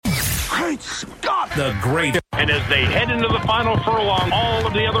Great Scott! The great. And as they head into the final furlong, all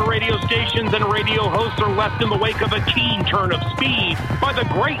of the other radio stations and radio hosts are left in the wake of a keen turn of speed by the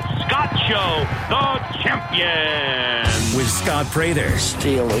Great Scott Show, the champion. With Scott Prather.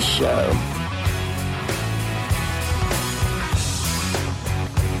 Steal the show.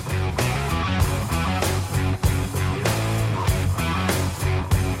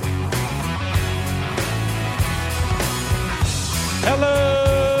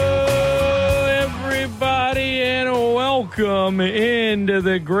 Hello, everybody, and welcome into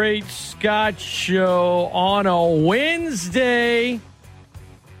the Great Scott Show on a Wednesday.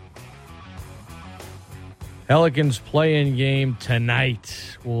 Pelicans play-in game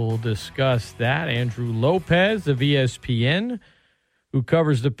tonight. We'll discuss that. Andrew Lopez of ESPN, who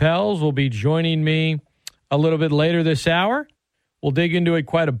covers the Pels, will be joining me a little bit later this hour. We'll dig into it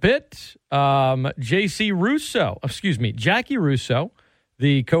quite a bit. Jaci Russo,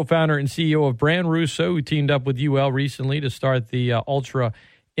 the co-founder and CEO of Brand Russo, who teamed up with UL recently to start the Ultra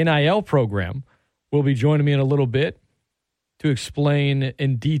NIL program, will be joining me in a little bit to explain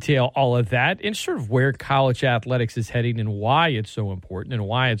in detail all of that and sort of where college athletics is heading and why it's so important and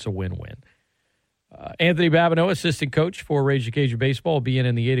why it's a win-win. Anthony Babineaux, assistant coach for Rage Cajun Baseball, will be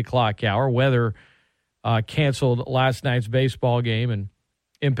in the 8 o'clock hour. Weather canceled last night's baseball game and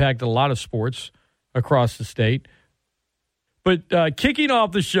impacted a lot of sports across the state. But kicking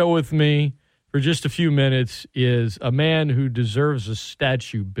off the show with me for just a few minutes is a man who deserves a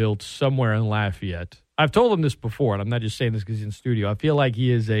statue built somewhere in Lafayette. I've told him this before, and I'm not just saying this because he's in studio. I feel like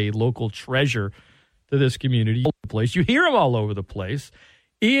he is a local treasure to this community. You hear him all over the place.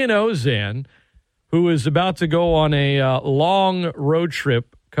 Ian Auzenne, who is about to go on a long road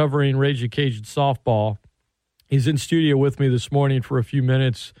trip covering Rage Cajun softball. He's in studio with me this morning for a few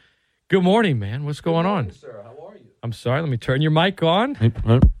minutes. Good morning, man. What's going on? Sir. How are you? I'm sorry. Let me turn your mic on.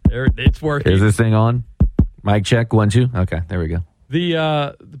 There, it's working. Is this thing on? Mic check, 1, 2. Okay, there we go.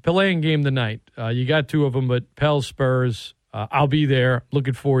 The play-in game tonight. You got two of them, but Pels Spurs. I'll be there.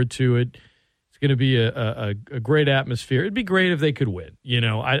 Looking forward to it. It's going to be a great atmosphere. It'd be great if they could win. You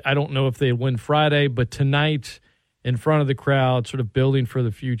know, I don't know if they win Friday, but tonight, in front of the crowd, sort of building for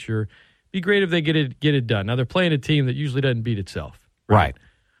the future. Be great if they get it done. Now, they're playing a team that usually doesn't beat itself. Right.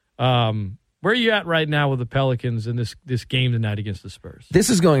 Where are you at right now with the Pelicans in this game tonight against the Spurs? This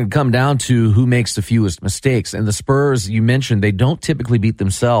is going to come down to who makes the fewest mistakes. And the Spurs, you mentioned, they don't typically beat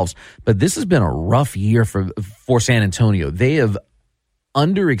themselves. But this has been a rough year for San Antonio. They have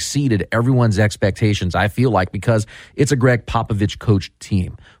under-exceeded everyone's expectations, I feel like, because it's a Greg Popovich coached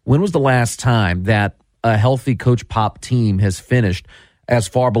team. When was the last time that a healthy Coach Pop team has finished as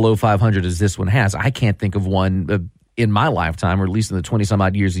far below 500 as this one has? I can't think of one in my lifetime, or at least in the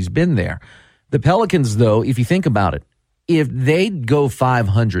 20-some-odd years he's been there. The Pelicans, though, if you think about it, if they go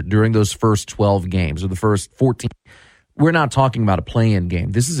 500 during those first 12 games or the first 14, we're not talking about a play-in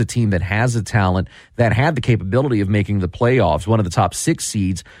game. This is a team that has the talent, that had the capability of making the playoffs, one of the top 6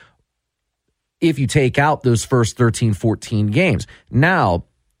 seeds, if you take out those first 13, 14 games. Now,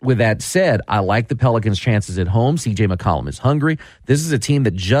 with that said, I like the Pelicans' chances at home. C.J. McCollum is hungry. This is a team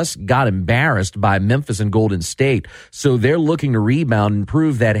that just got embarrassed by Memphis and Golden State, so they're looking to rebound and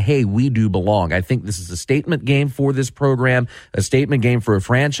prove that, hey, we do belong. I think this is a statement game for this program, a statement game for a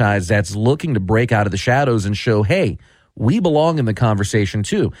franchise that's looking to break out of the shadows and show, hey, we belong in the conversation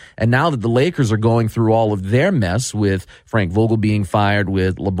too. And now that the Lakers are going through all of their mess with Frank Vogel being fired,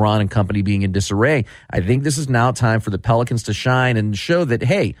 with LeBron and company being in disarray, I think this is now time for the Pelicans to shine and show that,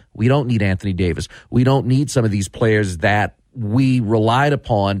 hey, we don't need Anthony Davis. We don't need some of these players that we relied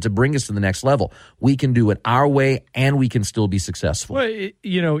upon to bring us to the next level. We can do it our way, and we can still be successful. Well,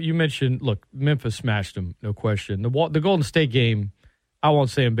 you mentioned, look, Memphis smashed them, no question. The Golden State game, I won't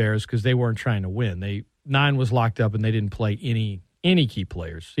say embarrassed because they weren't trying to win. 9 was locked up, and they didn't play any key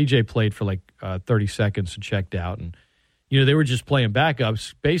players. CJ played for 30 seconds and checked out. And, they were just playing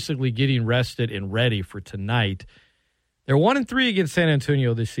backups, basically getting rested and ready for tonight. They're 1-3 against San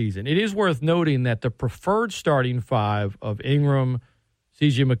Antonio this season. It is worth noting that the preferred starting 5 of Ingram,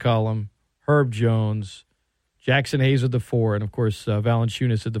 CJ McCollum, Herb Jones, Jackson Hayes at the 4, and, of course,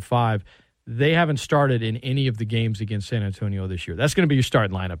 Valanciunas at the 5, they haven't started in any of the games against San Antonio this year. That's going to be your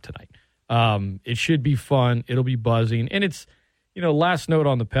starting lineup tonight. It should be fun. It'll be buzzing. And it's, last note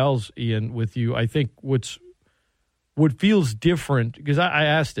on the Pels, Ian, with you, I think what feels different, because I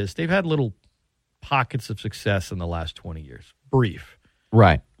asked this, they've had little pockets of success in the last 20 years. Brief.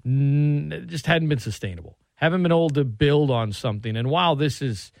 Right. It just hadn't been sustainable. Haven't been able to build on something. And while this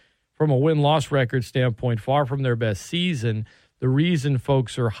is, from a win-loss record standpoint, far from their best season, the reason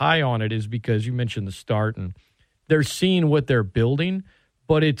folks are high on it is because you mentioned the start, and they're seeing what they're building,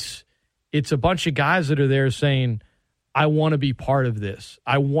 but it's it's a bunch of guys that are there saying, I want to be part of this.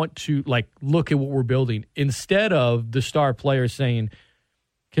 I want to, look at what we're building, instead of the star player saying,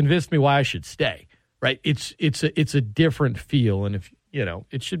 convince me why I should stay, right? It's a different feel, and if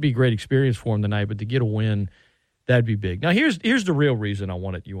it should be a great experience for him tonight, but to get a win, that'd be big. Now, here's the real reason I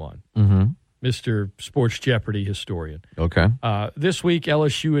wanted you on, Mr. Sports Jeopardy historian. Okay. This week,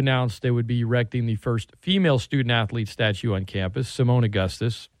 LSU announced they would be erecting the first female student-athlete statue on campus, Simone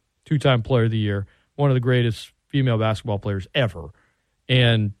Augustus, two-time Player of the Year, one of the greatest female basketball players ever,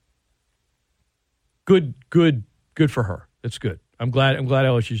 and good for her. It's good. I'm glad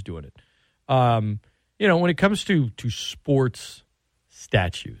LSU's doing it. When it comes to sports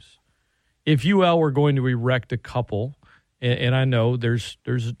statues, if UL were going to erect a couple, and I know there's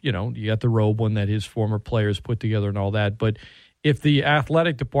you got the Robe one that his former players put together and all that, but if the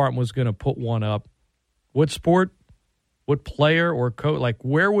athletic department was going to put one up, what sport, what player or coach,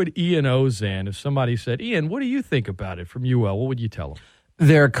 where would Ian Auzenne, if somebody said, Ian, what do you think about it from UL, what would you tell them?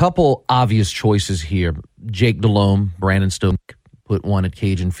 There are a couple obvious choices here. Jake Delhomme, Brandon Stone, put one at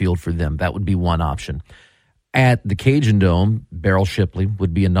Cajun Field for them. That would be one option. At the Cajun Dome, Beryl Shipley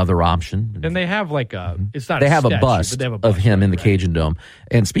would be another option. And they have it's not they a have statue, a bust, but they have a of him in the right. Cajun Dome.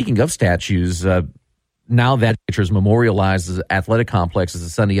 And speaking of statues, now that picture is memorialized as athletic complex as the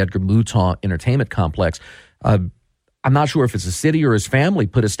Sonny Edgar Mouton Entertainment Complex. I'm not sure if it's the city or his family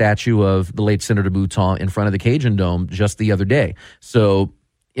put a statue of the late Senator Mouton in front of the Cajun Dome just the other day. So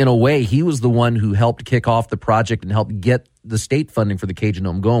in a way, he was the one who helped kick off the project and helped get the state funding for the Cajun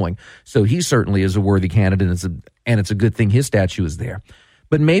Dome going. So he certainly is a worthy candidate, and it's a good thing his statue is there.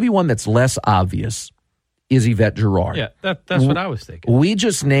 But maybe one that's less obvious is Yvette Girard. Yeah, that's what I was thinking. We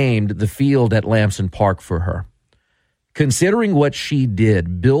just named the field at Lamson Park for her. Considering what she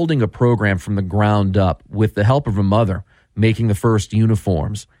did, building a program from the ground up with the help of her mother, making the first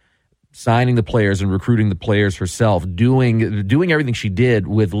uniforms, signing the players and recruiting the players herself, doing everything she did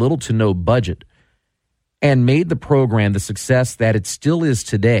with little to no budget, and made the program the success that it still is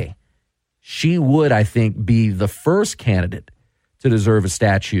today, she would, I think, be the first candidate to deserve a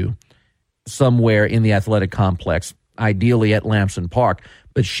statue somewhere in the athletic complex, ideally at Lamson Park.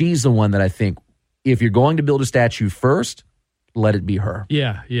 But she's the one that I think, if you're going to build a statue first, let it be her.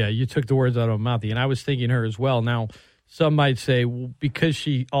 Yeah, you took the words out of my mouth, and I was thinking her as well. Now, some might say, well, because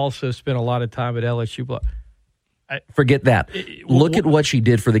she also spent a lot of time at LSU. Forget that. Look at what she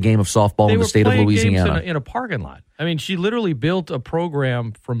did for the game of softball in the state of Louisiana. In a parking lot. I mean, she literally built a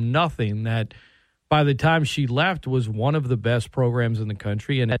program from nothing that by the time she left was one of the best programs in the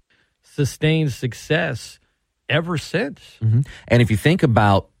country and sustained success ever since. Mm-hmm. And if you think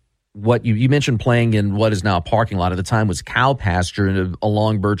about what you mentioned, playing in what is now a parking lot, at the time was cow pasture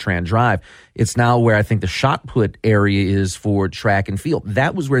along Bertrand Drive. It's now where I think the shot put area is for track and field.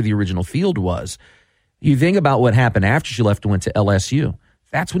 That was where the original field was. You think about what happened after she left and went to LSU.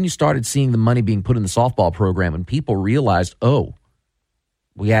 That's when you started seeing the money being put in the softball program, and people realized,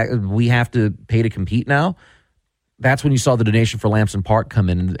 we have to pay to compete now. That's when you saw the donation for Lamson Park come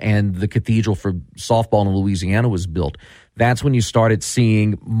in, and the cathedral for softball in Louisiana was built. That's when you started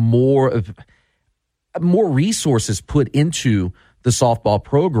seeing more resources put into the softball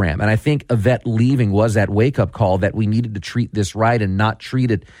program. And I think Yvette leaving was that wake-up call that we needed to treat this right and not treat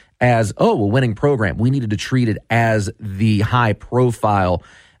it as, a winning program. We needed to treat it as the high-profile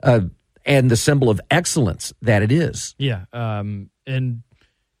and the symbol of excellence that it is. Yeah, and,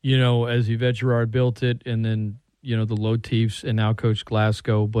 as Yvette Girard built it, and then, the Lotifs and now Coach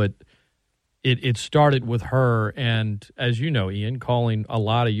Glasgow, but it started with her, and as you know, Ian, calling a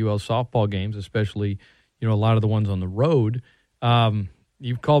lot of UL softball games, especially, a lot of the ones on the road.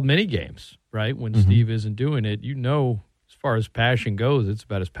 You've called many games, right? When Steve isn't doing it, as far as passion goes, it's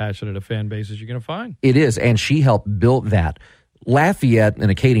about as passionate a fan base as you're going to find. It is, and she helped build that. Lafayette,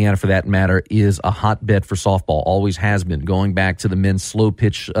 and Acadiana for that matter, is a hotbed for softball, always has been, going back to the men's slow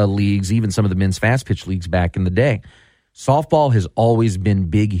pitch leagues, even some of the men's fast pitch leagues back in the day. Softball has always been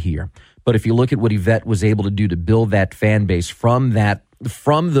big here. But if you look at what Yvette was able to do to build that fan base from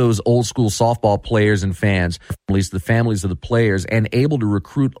those old school softball players and fans, at least the families of the players, and able to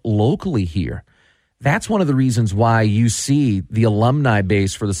recruit locally here, that's one of the reasons why you see the alumni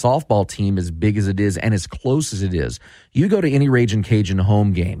base for the softball team as big as it is and as close as it is. You go to any Ragin' Cajun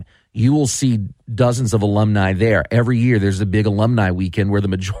home game, you will see dozens of alumni there. Every year there's a big alumni weekend where the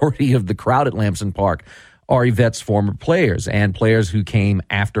majority of the crowd at Lamson Park are Yvette's former players and players who came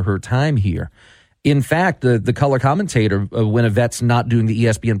after her time here. In fact, the color commentator when Yvette's not doing the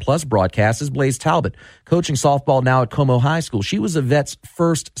ESPN Plus broadcast is Blaze Talbot, coaching softball now at Como High School. She was Yvette's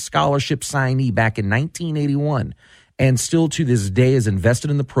first scholarship signee back in 1981. and still to this day is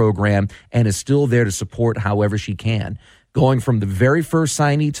invested in the program and is still there to support however she can. Going from the very first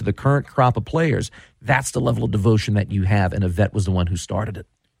signee to the current crop of players, that's the level of devotion that you have, and Yvette was the one who started it.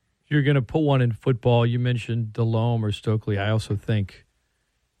 If you're going to put one in football, you mentioned Delhomme or Stokely. I also think,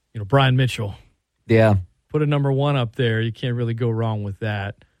 Brian Mitchell. Yeah. Put a number one up there. You can't really go wrong with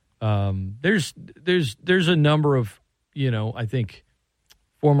that. There's a number of, I think,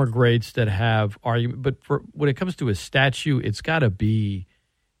 former greats that have argument. But when it comes to a statue, it's got to be,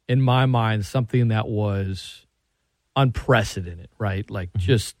 in my mind, something that was unprecedented, right? Like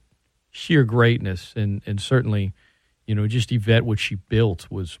just sheer greatness, and certainly, just Yvette, what she built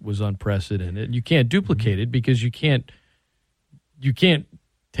was unprecedented. You can't duplicate it because you can't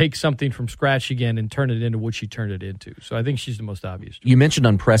take something from scratch again and turn it into what she turned it into. So I think she's the most obvious. You mentioned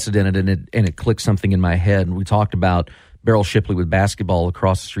unprecedented, and it clicked something in my head. And we talked about Beryl Shipley with basketball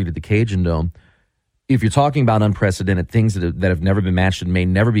across the street at the Cajun Dome. If you're talking about unprecedented things that have never been matched and may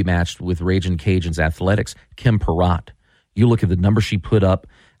never be matched with Ragin' Cajuns athletics, Kim Perrott. You look at the number she put up,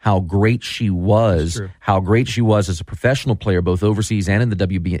 how great she was as a professional player, both overseas and in the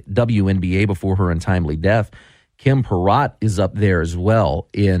WNBA before her untimely death. Kim Perrott is up there as well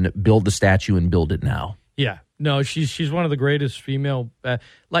in Build the Statue and Build It Now. Yeah. No, she's one of the greatest female.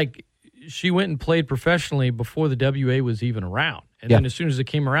 She went and played professionally before the WA was even around. And then as soon as it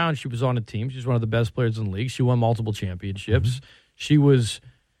came around, she was on a team. She's one of the best players in the league. She won multiple championships. Mm-hmm. She was,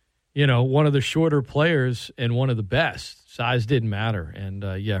 one of the shorter players and one of the best. Size didn't matter. And,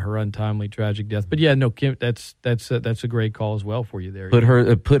 her untimely, tragic death. But, Kim, that's a great call as well for you there.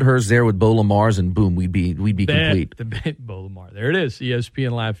 Put hers there with Bo Lamar's, and boom, we'd be complete. Bo Lamar. There it is.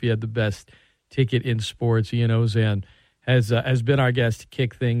 ESPN Lafayette, the best ticket in sports. Ian Auzenne has been our guest to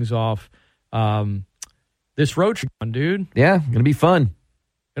kick things off. This road trip, dude. Yeah, going to be fun.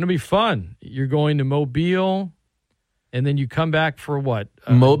 Going to be fun. You're going to Mobile, and then you come back for what?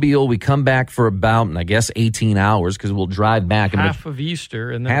 Mobile, we come back for about, 18 hours because we'll drive back. Half of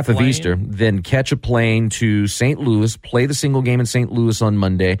Easter. And then half of Easter. Then catch a plane to St. Louis, play the single game in St. Louis on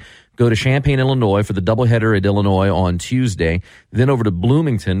Monday, go to Champaign, Illinois for the doubleheader at Illinois on Tuesday, then over to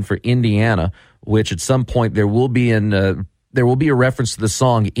Bloomington for Indiana, which at some point there will be a reference to the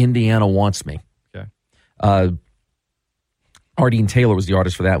song Indiana Wants Me. Ardeen Taylor was the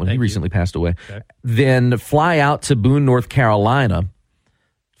artist for that one. He recently passed away. Okay. Then fly out to Boone, North Carolina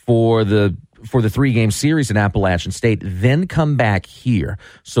for the 3-game series in Appalachian State, then come back here.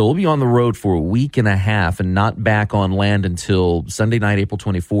 So we'll be on the road for a week and a half and not back on land until Sunday night, April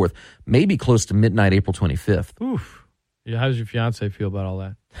 24th, maybe close to midnight, April 25th. Oof. Yeah, how does your fiance feel about all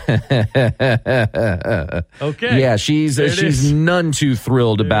that? Okay. Yeah, she's none too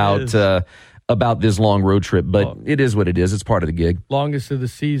thrilled about this long road trip, but it is what it is. It's part of the gig. Longest of the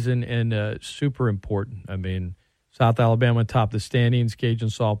season and super important. I mean, South Alabama top the standings, Cajun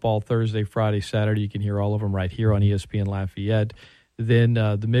softball Thursday, Friday, Saturday. You can hear all of them right here on ESPN Lafayette. Then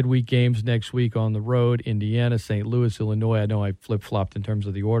the midweek games next week on the road, Indiana, St. Louis, Illinois. I know I flip-flopped in terms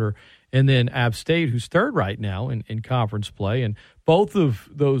of the order. And then App State, who's third right now in conference play. And both of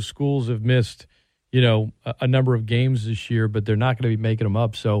those schools have missed, a number of games this year, but they're not going to be making them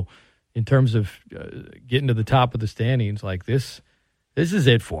up. So in terms of getting to the top of the standings like this is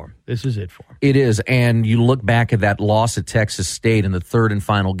it for them. This is it for them. It is, and you look back at that loss at Texas State in the third and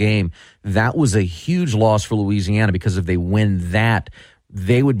final game, that was a huge loss for Louisiana because if they win that,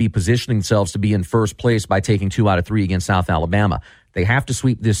 they would be positioning themselves to be in first place by taking 2 out of 3 against South Alabama. They have to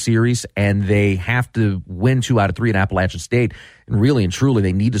sweep this series, and they have to win 2 out of 3 at Appalachian State. And really and truly,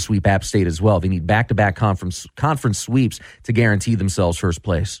 they need to sweep App State as well. They need back-to-back conference sweeps to guarantee themselves first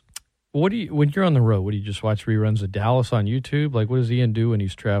place. When you're on the road, what do you just watch reruns of Dallas on YouTube? Like, what does Ian do when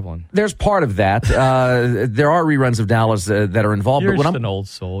he's traveling? There's part of that. There are reruns of Dallas that are involved. You're just an old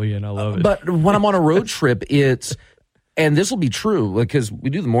soul, Ian. I love it. But when I'm on a road trip, and this will be true because we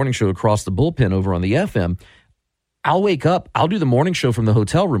do the morning show across the bullpen over on the FM. I'll wake up. I'll do the morning show from the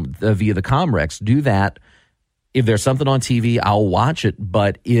hotel room via the Comrex. Do that. If there's something on TV, I'll watch it.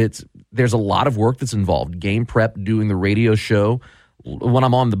 But there's a lot of work that's involved. Game prep, doing the radio show. When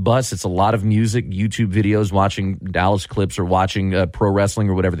I'm on the bus, it's a lot of music, YouTube videos, watching Dallas clips or watching pro wrestling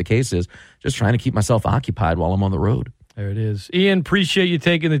or whatever the case is. Just trying to keep myself occupied while I'm on the road. There it is. Ian, appreciate you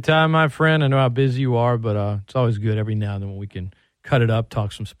taking the time, my friend. I know how busy you are, but it's always good every now and then when we can cut it up,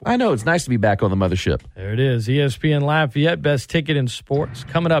 talk some sports. I know. It's nice to be back on the mothership. There it is. ESPN Lafayette, best ticket in sports.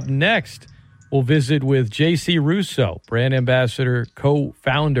 Coming up next, we'll visit with Jaci Russo, brand ambassador,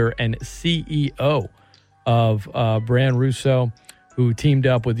 co-founder, and CEO of Brand Russo, who teamed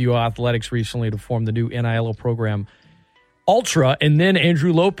up with UO Athletics recently to form the new NIL program Ultra. And then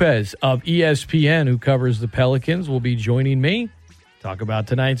Andrew Lopez of ESPN, who covers the Pelicans, will be joining me. Talk about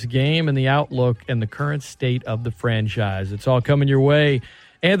tonight's game and the outlook and the current state of the franchise. It's all coming your way.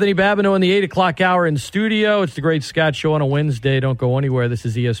 Anthony Babineaux in the 8 o'clock hour in studio. It's the Great Scott Show on a Wednesday. Don't go anywhere. This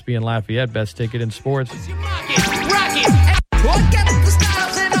is ESPN Lafayette, best ticket in sports.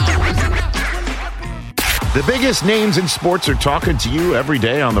 The biggest names in sports are talking to you every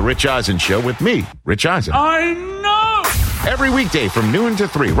day on The Rich Eisen Show with me, Rich Eisen. I know! Every weekday from noon to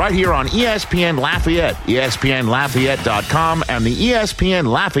 3, right here on ESPN Lafayette, ESPNLafayette.com, and the ESPN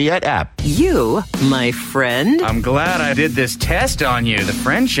Lafayette app. You, my friend. I'm glad I did this test on you, the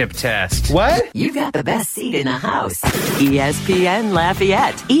friendship test. What? You got the best seat in the house. ESPN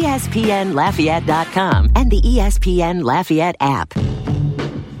Lafayette, ESPNLafayette.com, and the ESPN Lafayette app.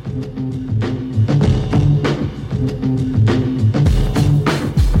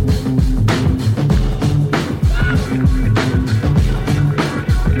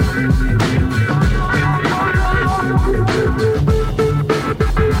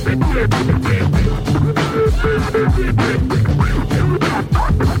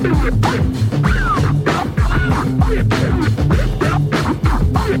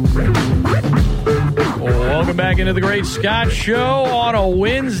 Welcome back into the Great Scott Show on a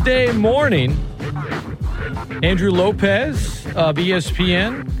Wednesday morning. Andrew Lopez of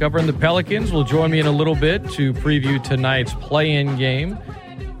ESPN, covering the Pelicans, will join me in a little bit to preview tonight's play-in game.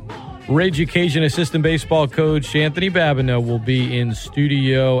 Raging Cajun assistant baseball coach Anthony Babineaux will be in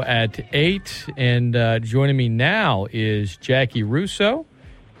studio at 8. And joining me now is Jaci Russo.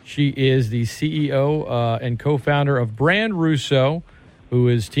 She is the CEO and co-founder of Brand Russo, who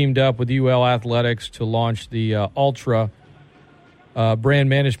is teamed up with UL Athletics to launch the Ultra brand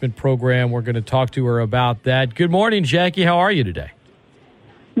management program. We're going to talk to her about that. Good morning, Jaci. How are you today?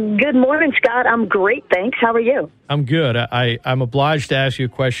 Good morning, Scott. I'm great, thanks. How are you? I'm good. I'm obliged to ask you a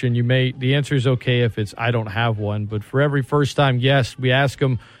question. The answer is okay if it's I don't have one, but for every first-time guest, we ask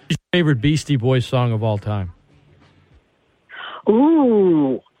them, what's your favorite Beastie Boys song of all time?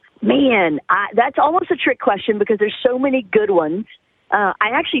 Ooh, man, that's almost a trick question because there's so many good ones.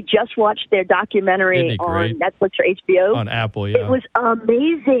 I actually just watched their documentary on Netflix or HBO. On Apple, yeah. It was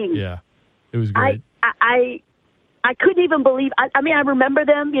amazing. Yeah, it was great. I couldn't even believe. I mean, I remember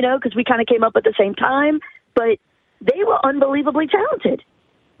them, because we kind of came up at the same time, but they were unbelievably talented.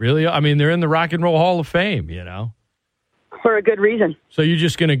 Really? I mean, they're in the Rock and Roll Hall of Fame, For a good reason. So you're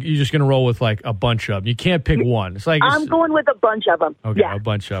just gonna roll with like a bunch of them. You can't pick one. It's like I'm going with a bunch of them. Okay, yeah. A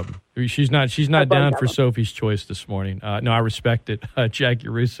bunch of them. She's not down for Sophie's Choice this morning. No, I respect it. Jaci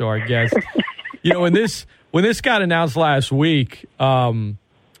Russo, our guest. When this got announced last week,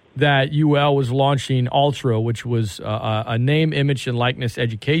 that UL was launching Ultra, which was a name, image, and likeness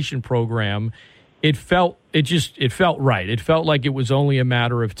education program, it felt right. It felt like it was only a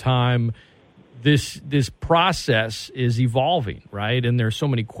matter of time. This process is evolving, right? And there's so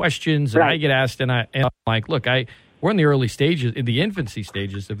many questions, and I get asked, and I'm like, look, we're in the early stages, in the infancy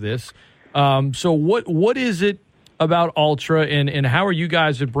stages of this. So what is it about Ultra, and how are you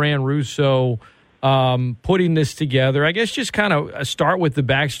guys at Brand Russo putting this together? I guess just kind of start with the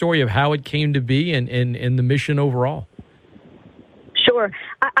backstory of how it came to be and the mission overall. Sure.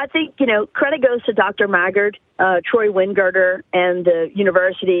 I think, credit goes to Dr. Maggard, Troy Wingirter, and the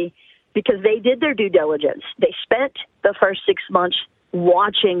university, because they did their due diligence. They spent the first 6 months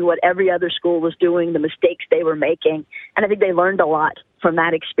watching what every other school was doing, the mistakes they were making, and I think they learned a lot from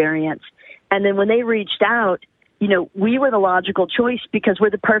that experience. And then when they reached out, we were the logical choice because we're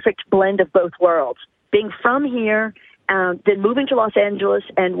the perfect blend of both worlds. Being from here, then moving to Los Angeles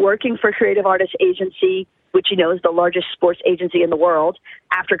and working for Creative Artists Agency, which, is the largest sports agency in the world,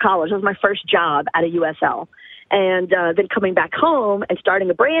 after college. It was my first job at a USL. And then coming back home and starting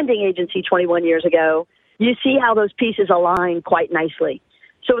a branding agency 21 years ago, you see how those pieces align quite nicely.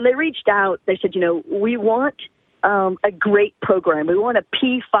 So when they reached out, they said, we want a great program. We want a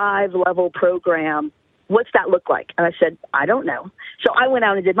P5 level program. What's that look like? And I said, I don't know. So I went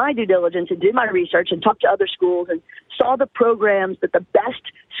out and did my due diligence and did my research and talked to other schools and saw the programs that the best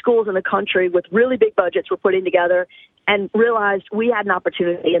schools in the country with really big budgets were putting together and realized we had an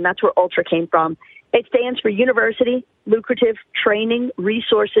opportunity, and that's where Ultra came from. It stands for University, Lucrative, Training,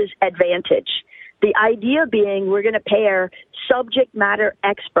 Resources, Advantage. The idea being we're going to pair subject matter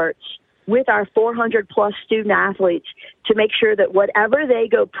experts with our 400-plus student athletes to make sure that whatever they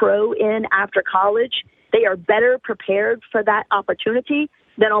go pro in after college, they are better prepared for that opportunity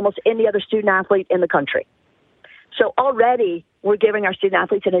than almost any other student athlete in the country. So already we're giving our student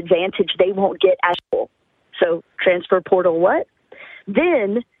athletes an advantage they won't get at school. So transfer portal what?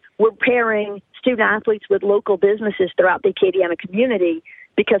 Then we're pairing student-athletes with local businesses throughout the Acadiana community,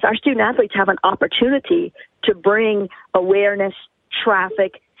 because our student-athletes have an opportunity to bring awareness,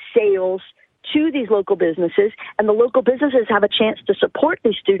 traffic, sales to these local businesses, and the local businesses have a chance to support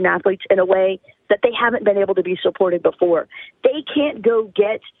these student-athletes in a way that they haven't been able to be supported before. They can't go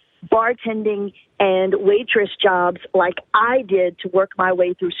get bartending and waitress jobs like I did to work my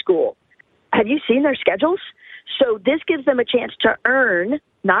way through school. Have you seen their schedules? So this gives them a chance to earn,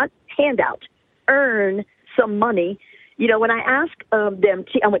 not handout, earn some money. You know, when I ask them,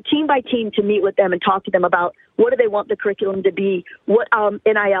 I went team by team to meet with them and talk to them about what do they want the curriculum to be, what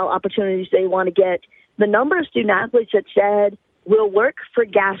NIL opportunities they want to get. The number of student-athletes that said, we'll work for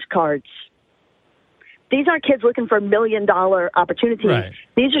gas cards. These aren't kids looking for $1 million opportunities. Right.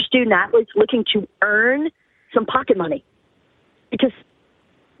 These are student-athletes looking to earn some pocket money because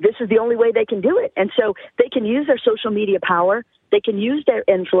this is the only way they can do it. And so they can use their social media power. They can use their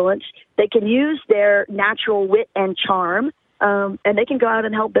influence. They can use their natural wit and charm, and they can go out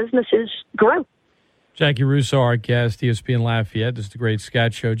and help businesses grow. Jaci Russo, our guest, ESPN Lafayette. This is the Great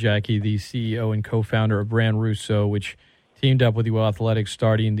Scott Show. Jaci, the CEO and co-founder of Brand Russo, which teamed up with UL Athletics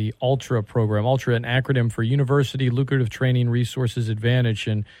starting the Ultra program. Ultra, an acronym for University Lucrative Training Resources Advantage.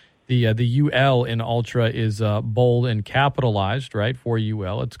 And the UL in Ultra is bold and capitalized, right, for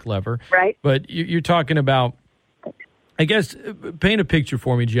UL. It's clever. Right. But you're talking about, I guess, paint a picture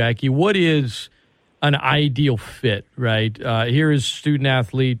for me, Jaci. What is an ideal fit, right? Here is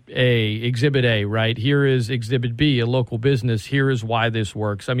student-athlete A, Exhibit A, right? Here is Exhibit B, a local business. Here is why this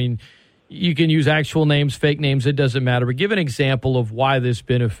works. I mean, you can use actual names, fake names, it doesn't matter. But give an example of why this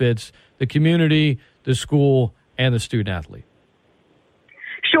benefits the community, the school, and the student-athlete.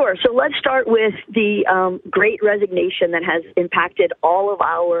 Sure. So let's start with the great resignation that has impacted all of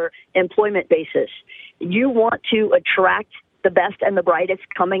our employment bases. You want to attract the best and the brightest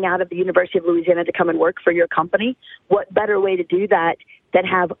coming out of the University of Louisiana to come and work for your company. What better way to do that than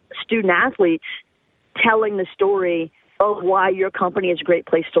have student-athletes telling the story of why your company is a great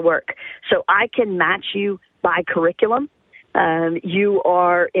place to work? So I can match you by curriculum. You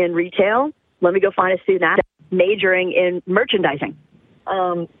are in retail. Let me go find a student majoring in merchandising.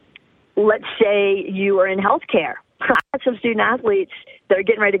 Let's say you are in healthcare. I have some student-athletes that are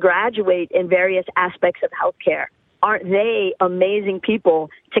getting ready to graduate in various aspects of healthcare. Aren't they amazing people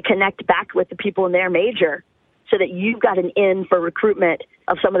to connect back with the people in their major so that you've got an in for recruitment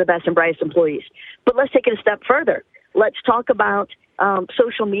of some of the best and brightest employees? But let's take it a step further. Let's talk about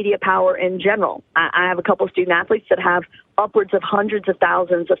social media power in general. I have a couple of student-athletes that have upwards of hundreds of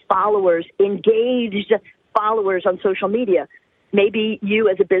thousands of followers, engaged followers on social media. Maybe you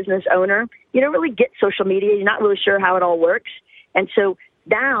as a business owner, you don't really get social media. You're not really sure how it all works. And so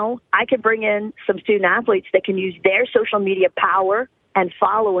now I can bring in some student-athletes that can use their social media power and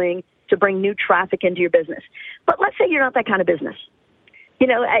following to bring new traffic into your business. But let's say you're not that kind of business. You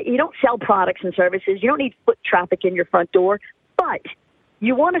know, you don't sell products and services. You don't need foot traffic in your front door. But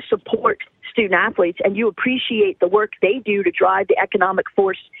you want to support student-athletes, and you appreciate the work they do to drive the economic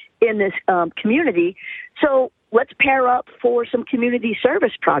force in this community. So let's pair up for some community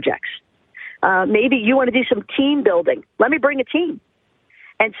service projects. Maybe you want to do some team building. Let me bring a team.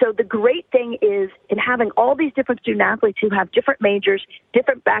 And so the great thing is in having all these different student-athletes who have different majors,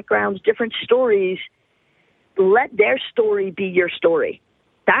 different backgrounds, different stories, let their story be your story.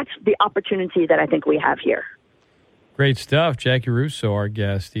 That's the opportunity that I think we have here. Great stuff. Jaci Russo, our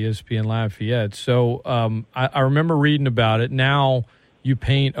guest, ESPN Lafayette. So I remember reading about it. Now you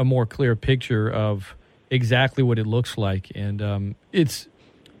paint a more clear picture of exactly what it looks like. And it's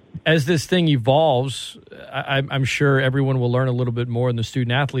as this thing evolves, I'm sure everyone will learn a little bit more and the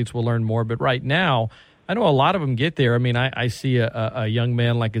student-athletes will learn more. But right now, I know a lot of them get there. I mean, I see a young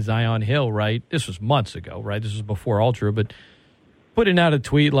man like a Zion Hill, right? This was months ago, right? This was before Ultra, but putting out a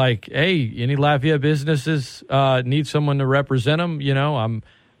tweet like, hey, any Lafayette businesses need someone to represent them? You know,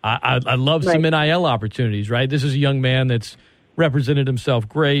 I love some NIL opportunities, right? This is a young man that's represented himself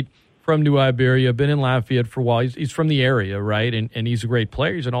great, from New Iberia, been in Lafayette for a while. He's from the area, right? And he's a great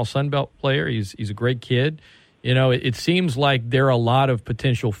player. He's an all-Sun Belt player. He's a great kid. You know, it seems like there are a lot of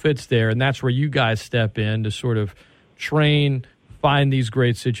potential fits there, and that's where you guys step in to sort of train, find these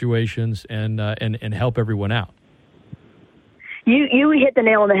great situations, and help everyone out. You hit the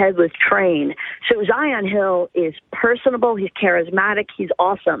nail on the head with train. So Zion Hill is personable. He's charismatic. He's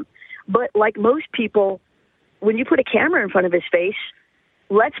awesome. But like most people, when you put a camera in front of his face,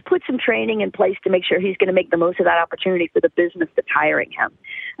 let's put some training in place to make sure he's going to make the most of that opportunity for the business that's hiring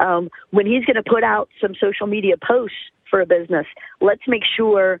him. When he's going to put out some social media posts for a business, let's make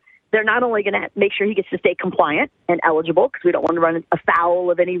sure they're not only going to make sure he gets to stay compliant and eligible, because we don't want to run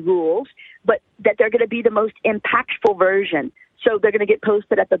afoul of any rules, but that they're going to be the most impactful version. So they're going to get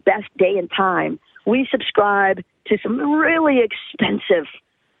posted at the best day and time. We subscribe to some really expensive,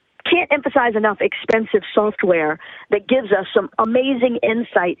 can't emphasize enough, expensive software that gives us some amazing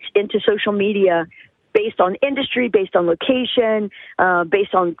insights into social media based on industry, based on location,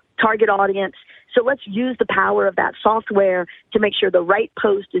 based on target audience. So let's use the power of that software to make sure the right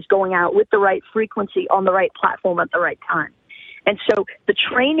post is going out with the right frequency on the right platform at the right time. And so the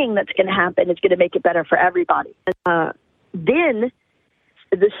training that's going to happen is going to make it better for everybody. Then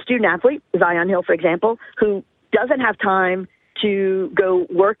the student athlete, Zion Hill, for example, who doesn't have time to go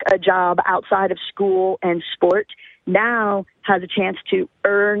work a job outside of school and sport, now has a chance to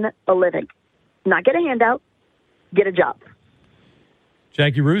earn a living. Not get a handout, get a job.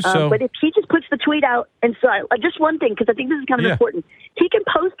 Jaci Russo. But if he just puts the tweet out, and so just one thing, because I think this is kind of important, he can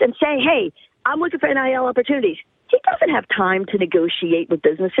post and say, hey, I'm looking for NIL opportunities. He doesn't have time to negotiate with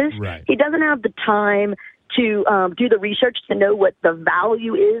businesses. Right. He doesn't have the time to do the research to know what the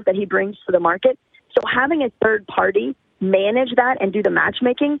value is that he brings to the market. So having a third party manage that and do the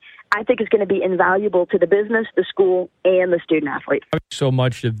matchmaking, I think is going to be invaluable to the business, the school, and the student athlete. So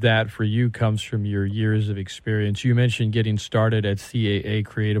much of that for you comes from your years of experience. You mentioned getting started at CAA,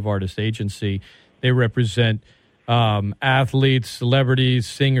 Creative Artist Agency. They represent athletes, celebrities,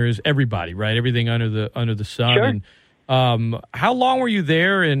 singers, everybody, right? Everything under the sun. Sure. And how long were you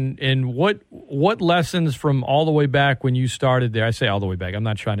there, and what lessons from all the way back when you started there? I say all the way back. I'm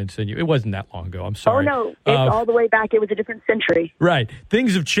not trying to insinuate. It wasn't that long ago. I'm sorry. Oh, no. It's all the way back. It was a different century. Right.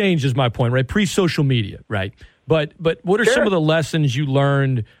 Things have changed is my point, right? Pre-social media, right? But what are some of the lessons you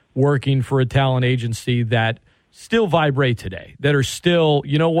learned working for a talent agency that still vibrate today, that are still,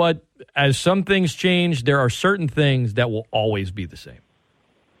 you know what, as some things change, there are certain things that will always be the same?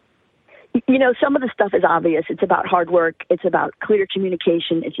 You know, some of the stuff is obvious. It's about hard work. It's about clear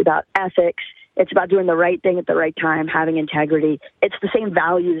communication. It's about ethics. It's about doing the right thing at the right time, having integrity. It's the same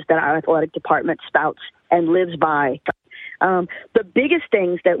values that our athletic department spouts and lives by. The biggest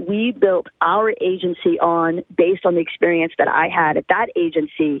things that we built our agency on, based on the experience that I had at that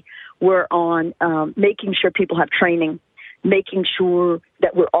agency, were on making sure people have training, making sure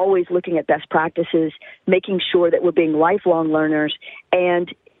that we're always looking at best practices, making sure that we're being lifelong learners. And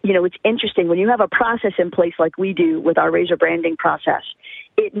you know, it's interesting, when you have a process in place like we do with our Razor branding process,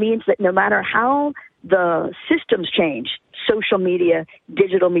 it means that no matter how the systems change, social media,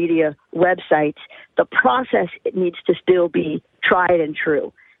 digital media, websites, the process, it needs to still be tried and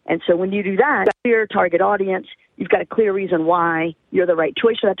true. And so when you do that, clear target audience, you've got a clear reason why you're the right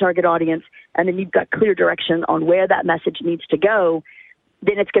choice for that target audience, and then you've got clear direction on where that message needs to go,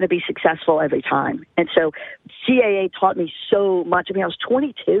 then it's going to be successful every time. And so CAA taught me so much. I mean, I was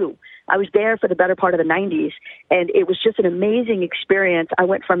 22. I was there for the better part of the 90s, and it was just an amazing experience. I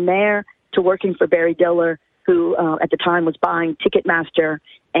went from there to working for Barry Diller, who at the time was buying Ticketmaster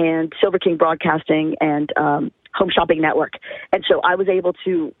and Silver King Broadcasting and Home Shopping Network. And so I was able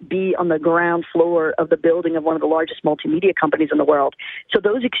to be on the ground floor of the building of one of the largest multimedia companies in the world. So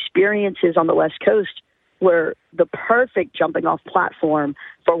those experiences on the West Coast were the perfect jumping off platform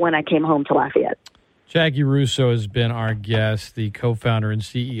for when I came home to Lafayette. Jaci Russo has been our guest, the co-founder and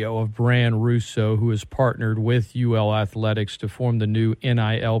CEO of Brand Russo, who has partnered with UL Athletics to form the new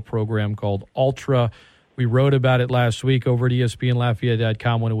NIL program called Ultra. We wrote about it last week over at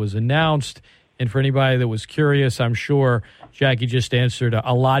ESPNLafayette.com when it was announced. And for anybody that was curious, I'm sure Jaci just answered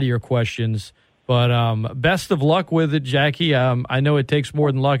a lot of your questions. But best of luck with it, Jaci. I know it takes more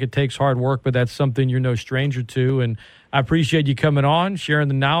than luck. It takes hard work, but that's something you're no stranger to. And I appreciate you coming on, sharing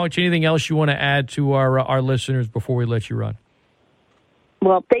the knowledge. Anything else you want to add to our listeners before we let you run?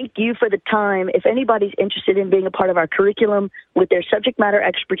 Well, thank you for the time. If anybody's interested in being a part of our curriculum with their subject matter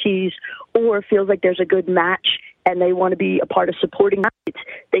expertise, or feels like there's a good match and they want to be a part of supporting it,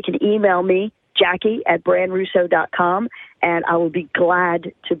 they can email me, Jackie@brandrusso.com, and I will be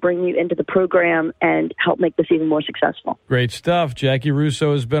glad to bring you into the program and help make this even more successful. Great stuff. Jaci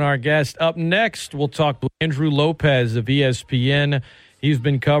Russo has been our guest. Up next, we'll talk to Andrew Lopez of ESPN. He's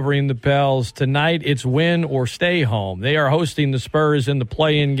been covering the Pels. Tonight, it's win or stay home. They are hosting the Spurs in the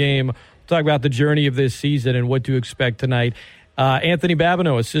play-in game. We'll talk about the journey of this season and what to expect tonight. Anthony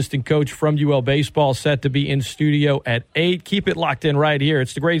Babineaux, assistant coach from UL Baseball, set to be in studio at 8. Keep it locked in right here.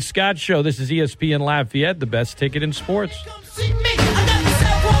 It's the Great Scott Show. This is ESPN Lafayette, the best ticket in sports.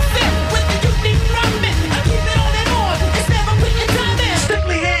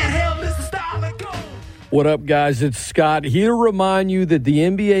 What up, guys? It's Scott here to remind you that the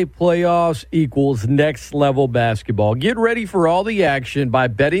NBA playoffs equals next-level basketball. Get ready for all the action by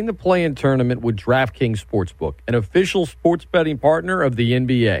betting the play-in tournament with DraftKings Sportsbook, an official sports betting partner of the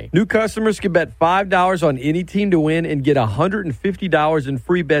NBA. New customers can bet $5 on any team to win and get $150 in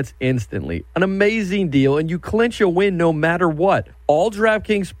free bets instantly. An amazing deal, and you clinch a win no matter what. All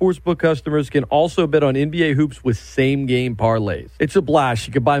DraftKings Sportsbook customers can also bet on NBA hoops with same-game parlays. It's a blast.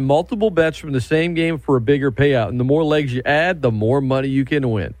 You can buy multiple bets from the same game for a bigger payout, and the more legs you add, the more money you can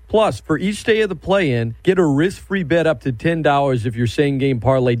win. Plus, for each day of the play-in, get a risk-free bet up to $10 if your same-game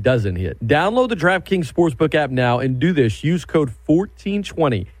parlay doesn't hit. Download the DraftKings Sportsbook app now and do this. Use code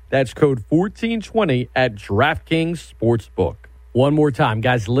 1420. That's code 1420 at DraftKings Sportsbook. One more time,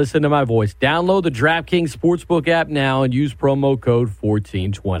 guys, listen to my voice. Download the DraftKings Sportsbook app now and use promo code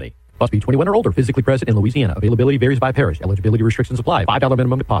 1420. Must be 21 or older, physically present in Louisiana. Availability varies by parish. Eligibility restrictions apply. $5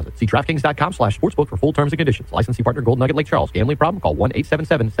 minimum deposit. See DraftKings.com/sportsbook for full terms and conditions. Licensee partner Golden Nugget Lake Charles. Gambling problem? Call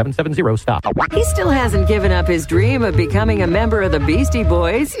 1-877-770-STOP. He still hasn't given up his dream of becoming a member of the Beastie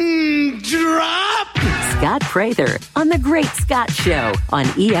Boys. Drop! Scott Prather on The Great Scott Show on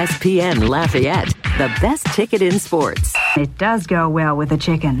ESPN Lafayette. The best ticket in sports. It does go well with a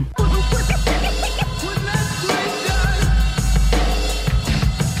chicken.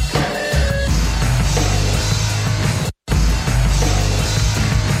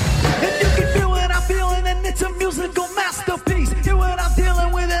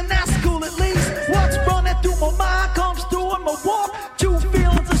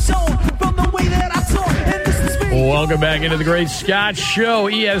 Welcome back into the Great Scott Show,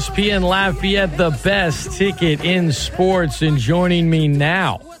 ESPN Lafayette, the best ticket in sports. And joining me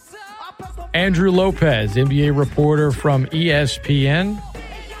now, Andrew Lopez, NBA reporter from ESPN,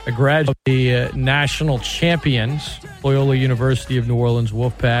 a graduate of the national champions, Loyola University of New Orleans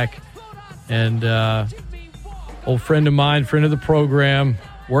Wolfpack, and old friend of mine, friend of the program,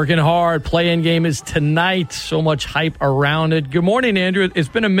 working hard. Play-in game is tonight. So much hype around it. Good morning, Andrew. It's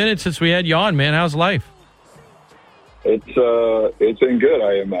been a minute since we had you on, man. How's life? It's been good.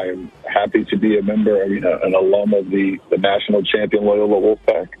 I am happy to be a member, an alum of the national champion Loyola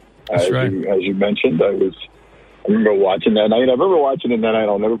Wolfpack. That's right. As you mentioned, I remember watching that night. I remember watching it that night.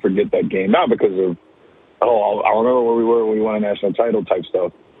 I'll never forget that game. Not because of, I remember where we were when we won a national title type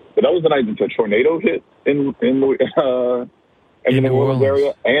stuff. But that was the night that the tornado hit in the New Orleans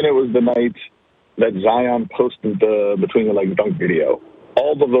area, and it was the night that Zion posted the between the legs dunk video.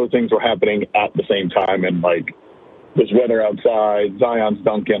 All of those things were happening at the same time, and this weather outside, Zion's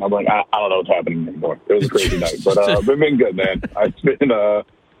dunking. I'm like, I don't know what's happening anymore. It was a crazy night, but it's been good, man.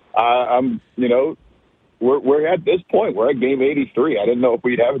 We're at this point. We're at game 83. I didn't know if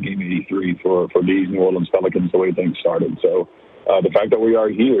we'd have a game 83 for these New Orleans Pelicans the way things started. So the fact that we are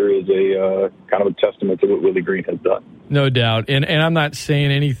here is a kind of a testament to what Willie Green has done. No doubt, and I'm not saying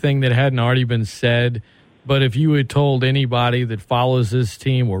anything that hadn't already been said. But if you had told anybody that follows this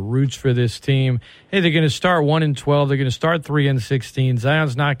team or roots for this team, hey, they're going to start 1-12, they're going to start 3-16,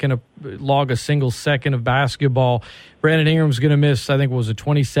 Zion's not going to log a single second of basketball, Brandon Ingram's going to miss, I think,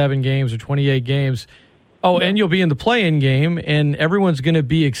 27 games or 28 games. Oh, and you'll be in the play-in game, and everyone's going to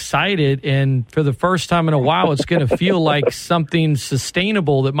be excited, and for the first time in a while, it's going to feel like something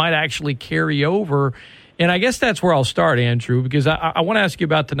sustainable that might actually carry over. And I guess that's where I'll start, Andrew, because I want to ask you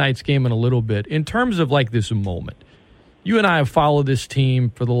about tonight's game in a little bit. In terms of this moment, you and I have followed this team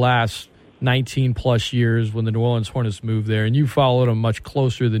for the last 19-plus years when the New Orleans Hornets moved there, and you followed them much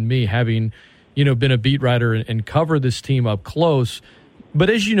closer than me, having been a beat writer and covered this team up close. But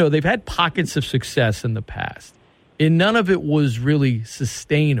as you know, they've had pockets of success in the past, and none of it was really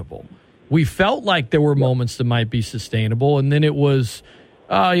sustainable. We felt like there were moments that might be sustainable, and then it was –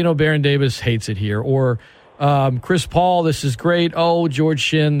 Baron Davis hates it here. Or Chris Paul, this is great. Oh, George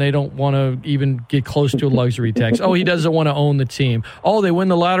Shinn, they don't want to even get close to a luxury tax. Oh, he doesn't want to own the team. Oh, they win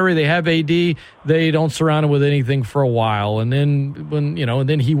the lottery. They have AD. They don't surround him with anything for a while. And then and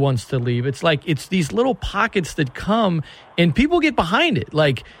then he wants to leave. It's it's these little pockets that come and people get behind it.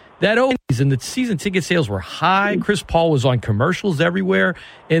 That season, the season ticket sales were high. Chris Paul was on commercials everywhere,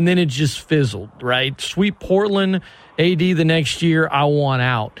 and then it just fizzled, right? Sweep Portland, AD the next year, I want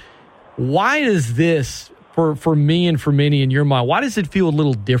out. Why does this, for me and for many in your mind, why does it feel a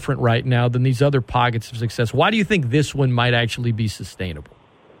little different right now than these other pockets of success? Why do you think this one might actually be sustainable?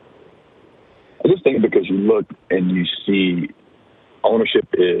 I just think because you look and you see ownership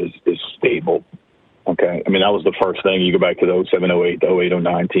is stable. Okay, I mean, that was the first thing. You go back to the 07, 08, the 08,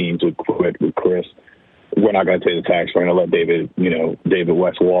 09 teams with Chris. We're not going to take the tax. We're going to let David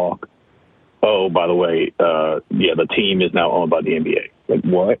West walk. Oh, by the way, the team is now owned by the NBA. Like,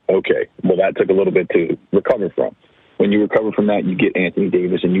 what? Okay. Well, that took a little bit to recover from. When you recover from that, you get Anthony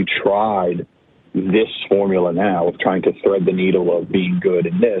Davis, and you tried this formula now of trying to thread the needle of being good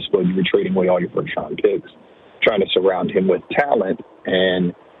in this, but you were trading away all your first-round picks, trying to surround him with talent,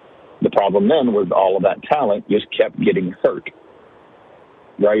 and the problem then was all of that talent just kept getting hurt,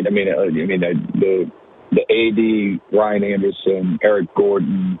 right? I mean, the AD, Ryan Anderson, Eric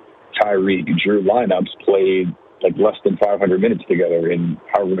Gordon, Tyreek, Drew lineups played like less than 500 minutes together in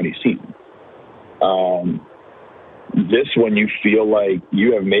however many seasons. This one, you feel like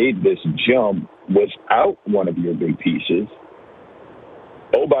you have made this jump without one of your big pieces.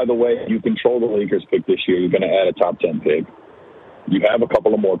 Oh, by the way, you control the Lakers pick this year. You're going to add a top 10 pick. You have a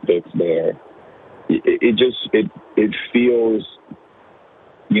couple of more picks there. It feels,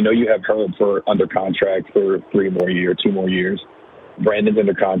 you have Herb under contract for 2 more years. Brandon's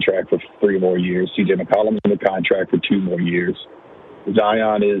under contract for 3 more years. CJ McCollum's under contract for 2 more years.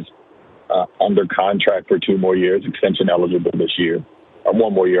 Zion is under contract for 2 more years, extension eligible this year. Or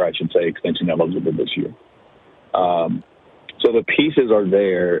 1 more year, I should say, extension eligible this year. So the pieces are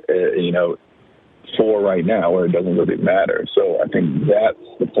there, for right now, where it doesn't really matter. So I think that's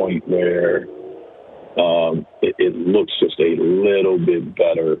the point where it looks just a little bit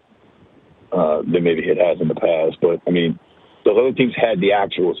better than maybe it has in the past. But, I mean, those other teams had the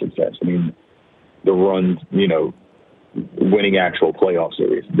actual success. I mean, the runs, winning actual playoff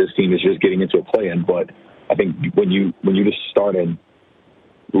series. This team is just getting into a play-in. But I think when you just start and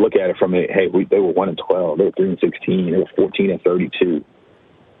look at it from they were 1-12, they were 3-16, they were 14-32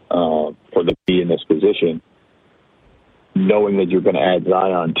 for the be in this position. Knowing that you're going to add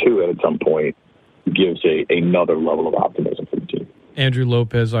Zion to it at some point gives another level of optimism for the team. Andrew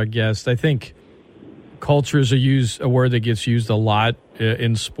Lopez, our guest. I think culture is a word that gets used a lot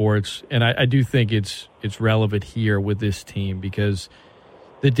in sports, and I do think it's relevant here with this team because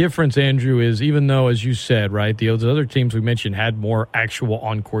the difference, Andrew, is even though, as you said, right, the other teams we mentioned had more actual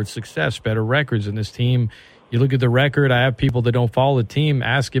on-court success, better records, and this team, you look at the record, I have people that don't follow the team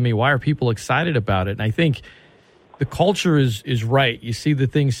asking me, why are people excited about it? And I think the culture is right. You see the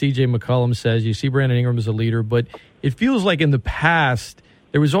things C.J. McCollum says. You see Brandon Ingram as a leader. But it feels like in the past,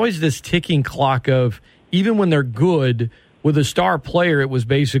 there was always this ticking clock of even when they're good, with a star player, it was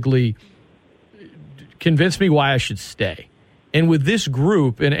basically convince me why I should stay. And with this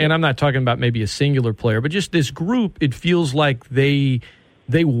group, and I'm not talking about maybe a singular player, but just this group, it feels like they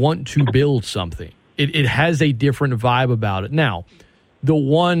want to build something. It has a different vibe about it. Now, the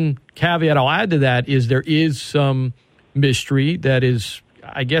one caveat I'll add to that is there is some mystery that is,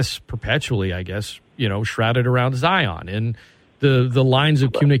 I guess, perpetually, shrouded around Zion and the lines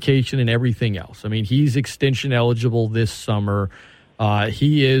of communication and everything else. I mean, he's extension eligible this summer.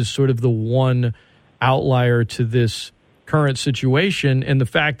 He is sort of the one outlier to this current situation, and the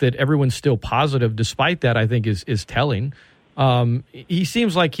fact that everyone's still positive despite that, I think, is telling. He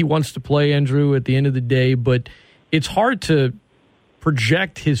seems like he wants to play, Andrew, at the end of the day, but it's hard to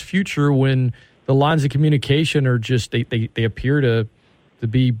project his future when the lines of communication are just they appear to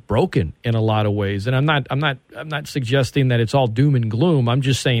be broken in a lot of ways. And I'm not suggesting that it's all doom and gloom. I'm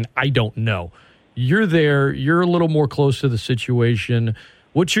just saying I don't know. You're there. You're a little more close to the situation.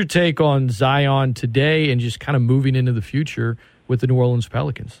 What's your take on Zion today and just kind of moving into the future with the New Orleans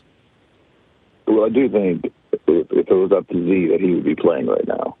Pelicans? Well, I do think if it was up to Z that he would be playing right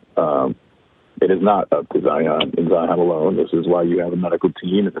now. It is not up to Zion and Zion alone. This is why you have a medical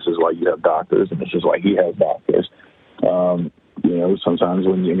team, and this is why you have doctors, and this is why he has doctors. Sometimes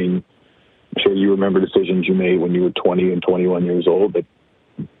I'm sure you remember decisions you made when you were 20 and 21 years old that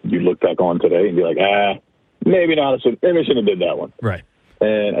you look back on today and be like, maybe not. Maybe I shouldn't have did that one. Right.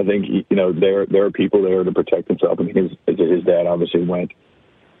 And I think, there are people there to protect himself. I mean, his dad obviously went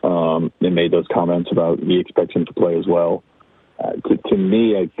and made those comments about he expects him to play as well. To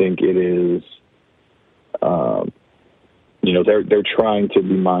me, I think it is, they're trying to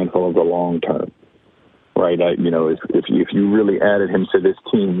be mindful of the long term, right? If you really added him to this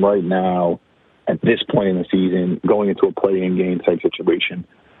team right now, at this point in the season, going into a play-in game type situation,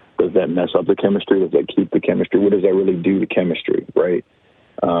 does that mess up the chemistry? Does that keep the chemistry? What does that really do to chemistry, right?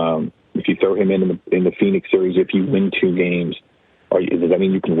 If you throw him in the Phoenix series, if you win 2 games, does that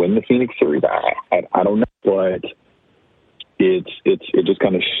mean you can win the Phoenix series? I don't know, but it just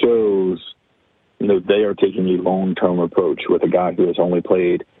kind of shows, they are taking a long-term approach with a guy who has only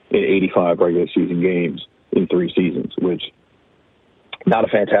played in 85 regular season games in 3 seasons, which not a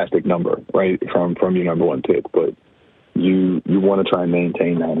fantastic number, right, from your number one pick, but you want to try and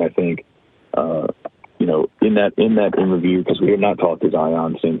maintain that. And I think, in that interview, because we have not talked to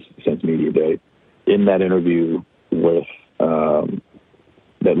Zion since media day, in that interview with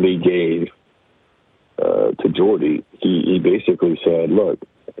that Lee gave to Jordy, he basically said, look,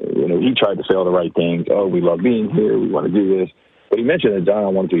 he tried to say all the right things. Oh, we love being here. We want to do this. But he mentioned that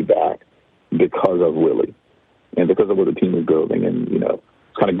Zion wanted to be back because of Willie and because of what the team was building. And,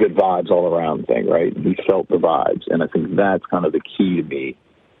 it's kind of good vibes all around thing, right? He felt the vibes. And I think that's kind of the key to me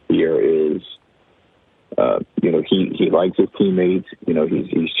here is, he likes his teammates.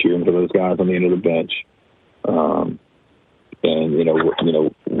 He's cheering for those guys on the end of the bench. And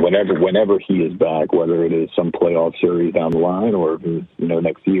whenever he is back, whether it is some playoff series down the line or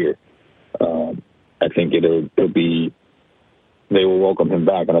next year, I think they will welcome him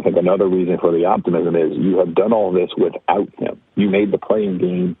back. And I think another reason for the optimism is you have done all this without him. You made the playing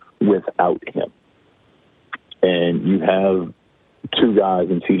game without him, and you have two guys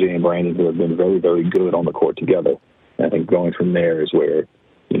in CJ and Brandon who have been very, very good on the court together. And I think going from there is where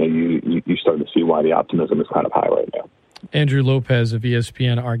you start to see why the optimism is kind of high right now. Andrew Lopez of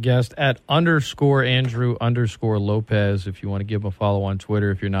ESPN, our guest at _Andrew_Lopez. If you want to give him a follow on Twitter,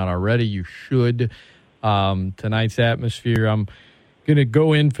 if you're not already, you should. Tonight's atmosphere, I'm going to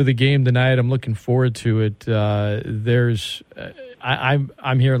go in for the game tonight. I'm looking forward to it. I'm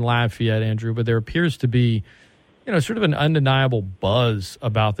here in Lafayette, Andrew, but there appears to be, sort of an undeniable buzz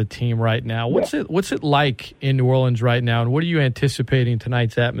about the team right now. What's it like in New Orleans right now, and what are you anticipating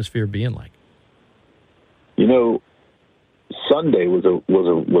tonight's atmosphere being like? Sunday was a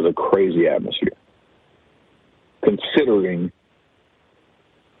crazy atmosphere, considering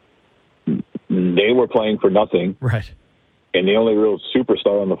they were playing for nothing, right? And the only real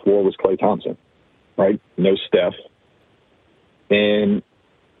superstar on the floor was Klay Thompson, right? No Steph, and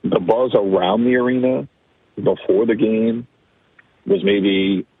the buzz around the arena before the game was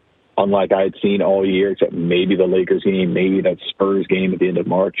maybe unlike I had seen all year, except maybe the Lakers game, maybe that Spurs game at the end of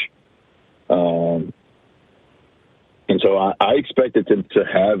March. And so I expected to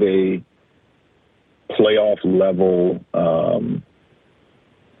have a playoff level, a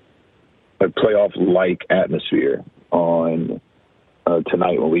playoff-like atmosphere on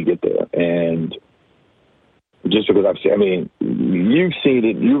tonight when we get there. And just because you've seen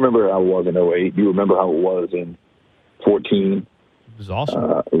it. You remember how it was in 2008. You remember how it was in 2014. It was awesome.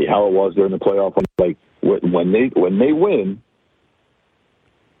 How it was during the playoff. Like when they win,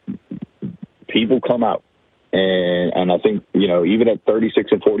 people come out. And I think, even at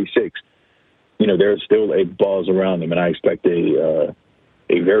 36 and 46, there's still a buzz around them, and I expect a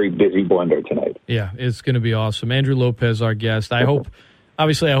very busy blender tonight. Yeah, it's going to be awesome. Andrew Lopez, our guest. I hope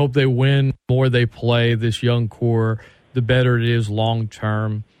they win. The more they play this young core, the better it is long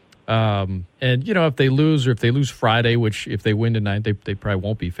term. And if they lose Friday, which if they win tonight, they probably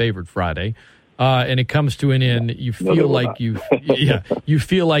won't be favored Friday. And it comes to an end, you feel like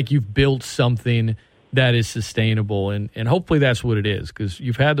you've built something that is sustainable, and hopefully that's what it is, because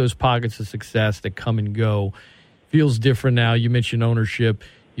you've had those pockets of success that come and go. Feels different now. You mentioned ownership.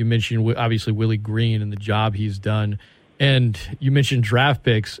 You mentioned, obviously, Willie Green and the job he's done. And you mentioned draft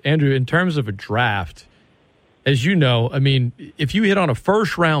picks. Andrew, in terms of a draft, as you know, if you hit on a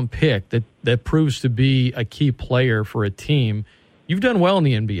first-round pick that proves to be a key player for a team, you've done well in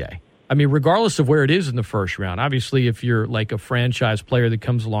the NBA. Regardless of where it is in the first round. Obviously, if you're like a franchise player that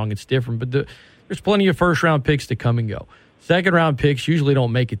comes along, it's different. But there's plenty of first-round picks to come and go. Second-round picks usually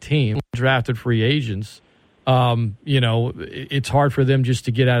don't make a team. Drafted free agents, it's hard for them just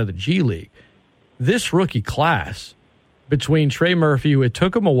to get out of the G League. This rookie class, between Trey Murphy, who it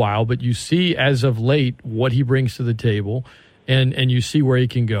took him a while, but you see as of late what he brings to the table, and you see where he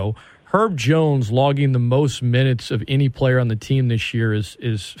can go. Herb Jones logging the most minutes of any player on the team this year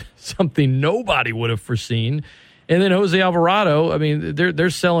is something nobody would have foreseen. And then Jose Alvarado, they're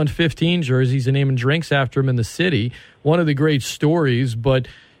selling 15 jerseys and naming drinks after him in the city. One of the great stories, but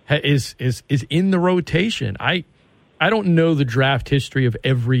is in the rotation. I don't know the draft history of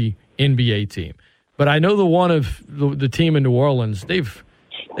every NBA team, but I know the one of the team in New Orleans. They've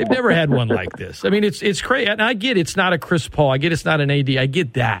never had one like this. It's crazy. And I get it's not a Chris Paul. I get it's not an AD. I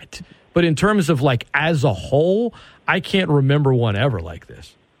get that. But in terms of as a whole, I can't remember one ever like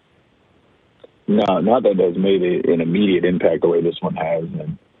this. No, not that has made an immediate impact the way this one has.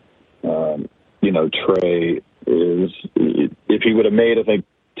 And, Trey is, if he would have made, I think,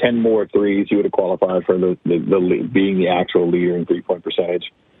 10 more threes, he would have qualified for the being the actual leader in three-point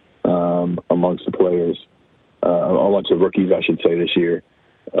percentage amongst the players, amongst the rookies, I should say, this year.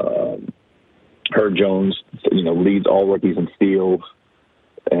 Herb Jones, leads all rookies in steals,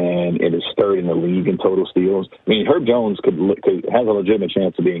 and it is third in the league in total steals. Herb Jones has a legitimate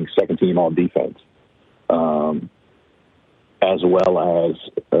chance of being second team all defense, as well as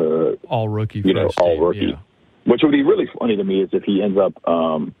all rookie. all rookie. Which would be really funny to me is if he ends up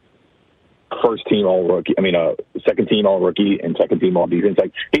first team all rookie. Second team all rookie and second team all defense.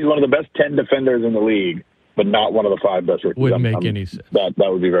 Like, he's one of the best 10 defenders in the league, but not one of the 5 best rookies. Wouldn't make any sense. That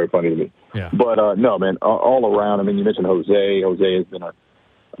would be very funny to me. Yeah. But no, man, all around. I mean, you mentioned Jose. Jose has been I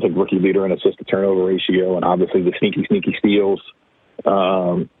think rookie leader in assist to turnover ratio, and obviously the sneaky steals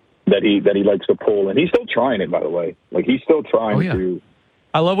that he likes to pull. And he's still trying it, by the way. Like, he's still trying to.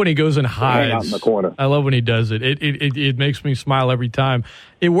 I love when he goes and hides. Out in the corner. I love when he does it. It makes me smile every time.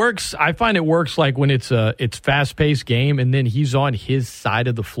 It works. I find it works like when it's fast-paced game, and then he's on his side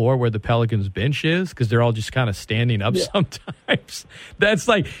of the floor where the Pelicans bench is, because they're all just kind of standing up sometimes. That's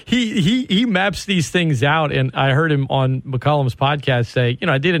like he maps these things out. And I heard him on McCollum's podcast say,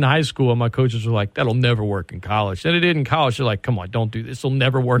 I did in high school, and my coaches were like, "That'll never work in college." And it did in college. They're like, "Come on, don't do this. It'll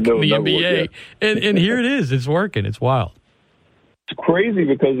never work in the NBA." And here it is. It's working. It's wild. It's crazy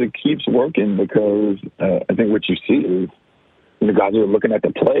because it keeps working, because I think what you see is the guys are looking at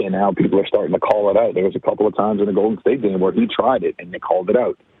the play, and now people are starting to call it out. There was a couple of times in the Golden State game where he tried it, and they called it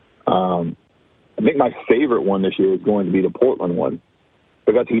out. I think my favorite one this year is going to be the Portland one,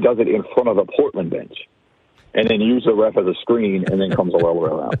 because he does it in front of the Portland bench and then uses the ref as a screen and then comes all the way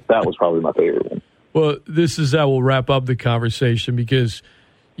around. That was probably my favorite one. Well, this is how we'll wrap up the conversation, because,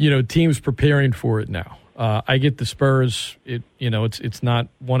 teams preparing for it now. I get the Spurs. It's not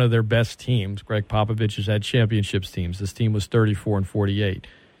one of their best teams. Greg Popovich has had championships teams. This team was 34-48.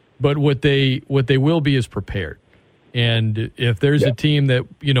 But what they will be is prepared. And if there's a team that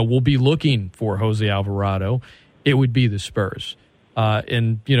will be looking for Jose Alvarado, it would be the Spurs.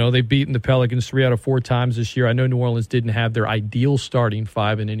 They've beaten the Pelicans 3 out of 4 times this year. I know New Orleans didn't have their ideal starting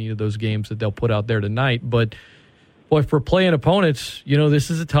 5 in any of those games that they'll put out there tonight. But boy, for playing opponents, this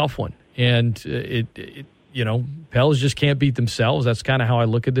is a tough one. And Pels just can't beat themselves. That's kind of how I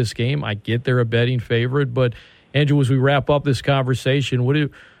look at this game. I get they're a betting favorite, but Andrew, as we wrap up this conversation, what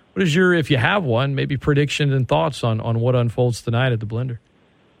is your, if you have one, maybe predictions and thoughts on what unfolds tonight at the Blender?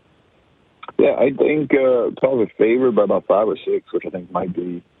 Yeah, I think Pels are favored by about 5 or 6, which I think might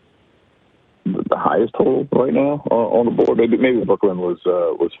be the highest total right now on the board. Maybe Brooklyn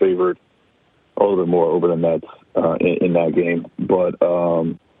was favored a little bit more over the Nets in that game, but.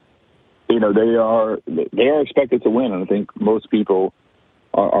 They are expected to win, and I think most people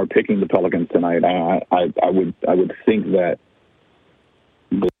are picking the Pelicans tonight. I would think that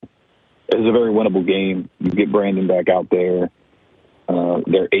it's a very winnable game. You get Brandon back out there.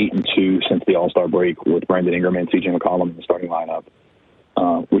 They're 8-2 since the All-Star break with Brandon Ingram and C.J. McCollum in the starting lineup,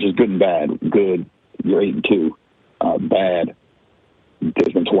 which is good and bad. Good, you're 8-2. Bad,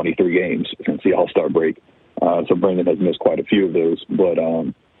 there's been 23 games since the All-Star break, so Brandon has missed quite a few of those, but.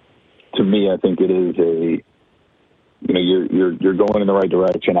 To me, I think it is you're going in the right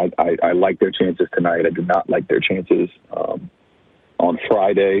direction. I like their chances tonight. I do not like their chances on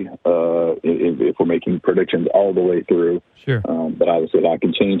Friday if we're making predictions all the way through. Sure. But obviously that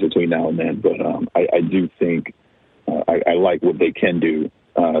can change between now and then. But I do think I like what they can do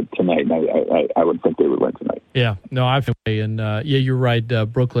tonight, and I would think they would win tonight. Yeah, no, I feel you're right.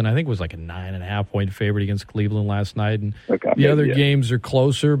 Brooklyn, I think, was like a 9.5-point favorite against Cleveland last night, and the other games are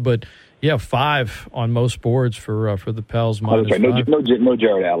closer. But 5 on most boards for the Pels. Right. No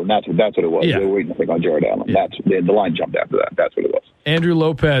Jared Allen. That's what it was. Yeah. They were waiting to think on Jared Allen. Yeah. The line jumped after that. That's what it was. Andrew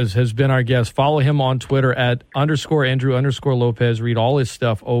Lopez has been our guest. Follow him on Twitter at @Andrew_Lopez. Read all his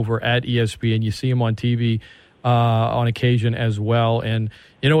stuff over at ESPN. You see him on TV on occasion as well. And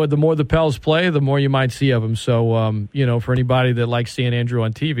you know what? The more the Pels play, the more you might see of them. So, for anybody that likes seeing Andrew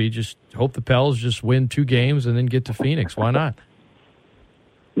on TV, just hope the Pels just win 2 games and then get to Phoenix. Why not?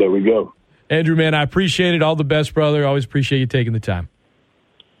 There we go. Andrew, man, I appreciate it. All the best, brother. Always appreciate you taking the time.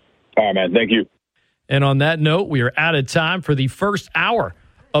 All right, man. Thank you. And on that note, we are out of time for the first hour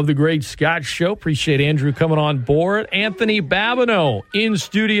of the Great Scott Show. Appreciate Andrew coming on board. Anthony Babineaux in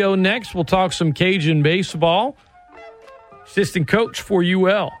studio next. We'll talk some Cajun baseball. Assistant coach for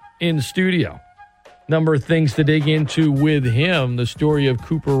UL in studio. Number of things to dig into with him. The story of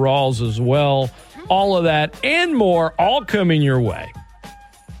Cooper Rawls as well. All of that and more all coming your way.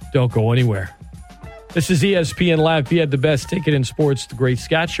 Don't go anywhere. This is ESPN Lafayette, the best ticket in sports, the Great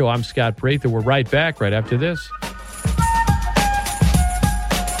Scott Show. I'm Scott Prather. We're right back right after this.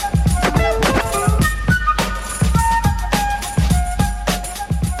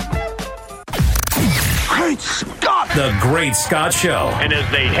 Great Scott! The Great Scott Show. And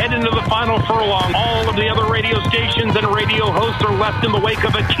as they head into the final furlong, all of the other radio stations and radio hosts are left in the wake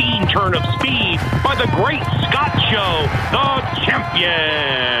of a keen turn of speed by the Great Scott Show, the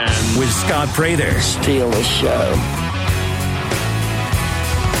champion. With Scott Prather. Steal the show.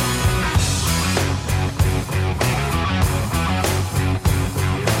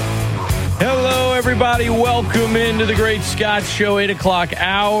 everybody. Welcome into the Great Scott Show, 8 o'clock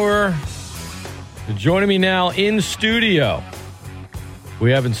hour. Joining me now in studio. We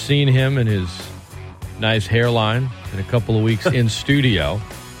haven't seen him and his nice hairline in a couple of weeks in studio.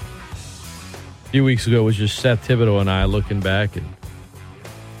 A few weeks ago, it was just Seth Thibodeau and I looking back, and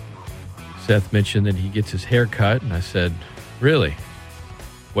Seth mentioned that he gets his hair cut, and I said, really?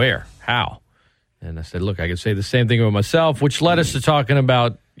 Where? How? And I said, look, I could say the same thing about myself, which led us to talking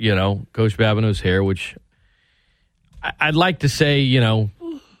about, Coach Babineaux's hair, which I'd like to say,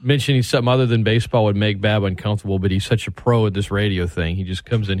 mentioning something other than baseball would make Bab uncomfortable, but he's such a pro at this radio thing. He just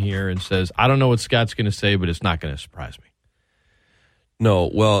comes in here and says, I don't know what Scott's going to say, but it's not going to surprise me.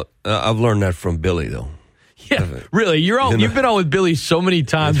 No, well, I've learned that from Billy, though. Yeah, really. You've been on with Billy so many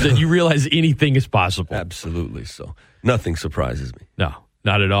times that you realize anything is possible. Absolutely. So nothing surprises me. No,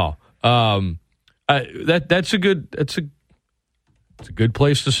 not at all. That's a good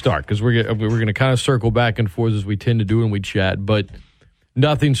place to start, because we're going to kind of circle back and forth as we tend to do when we chat, but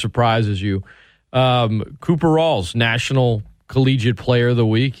nothing surprises you. Cooper Rawls, National Collegiate Player of the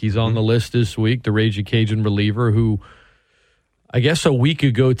Week. He's on the list this week, the Raging Cajun reliever who, I guess a week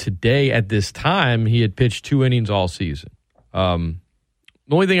ago today at this time, he had pitched 2 innings all season. The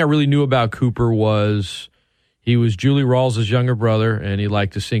only thing I really knew about Cooper was he was Julie Rawls' younger brother, and he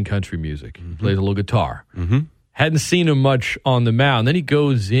liked to sing country music. He plays a little guitar. Hadn't seen him much on the mound. Then he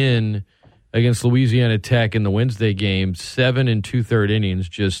goes in against Louisiana Tech in the Wednesday game, 7 2/3 innings,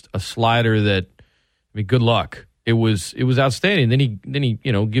 just a slider that, good luck. It was outstanding. Then he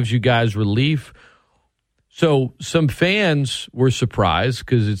gives you guys relief. So some fans were surprised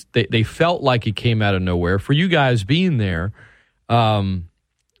because they felt like it came out of nowhere. For you guys being there,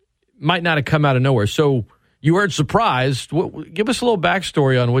 might not have come out of nowhere. So you weren't surprised. Give us a little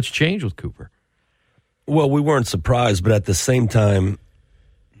backstory on what's changed with Cooper. Well, we weren't surprised, but at the same time,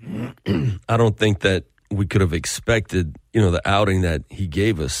 I don't think that we could have expected, the outing that he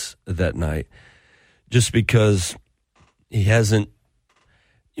gave us that night, just because he hadn't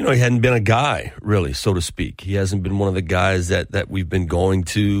been a guy, really, so to speak. He hasn't been one of the guys that we've been going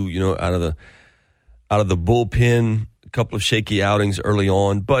to, out of the bullpen, a couple of shaky outings early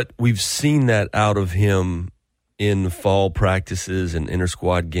on, but we've seen that out of him in fall practices and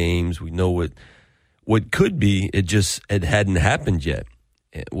inter-squad games. We know what could be. It hadn't happened yet.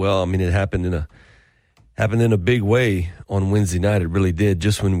 Well, it happened in a big way on Wednesday night. It really did,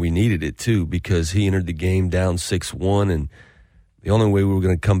 just when we needed it too, because he entered the game down 6-1, and the only way we were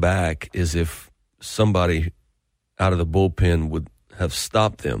going to come back is if somebody out of the bullpen would have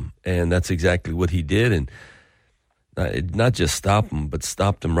stopped them, and that's exactly what he did. And not just stop them, but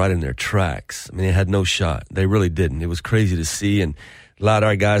stopped them right in their tracks. They had no shot. They really didn't. It was crazy to see, and allowed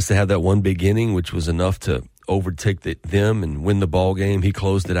our guys to have that one big inning, which was enough to overtake them and win the ball game. He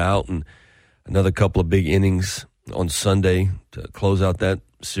closed it out, and another couple of big innings on Sunday to close out that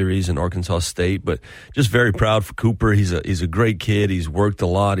series in Arkansas State. But just very proud for Cooper. He's a great kid. He's worked a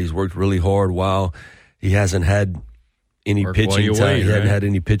lot. He's worked really hard while he hasn't had any pitching time. He hadn't had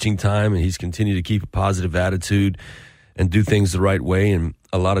any pitching time, and he's continued to keep a positive attitude and do things the right way. And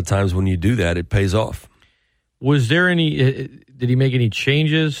a lot of times when you do that, it pays off. Was there did he make any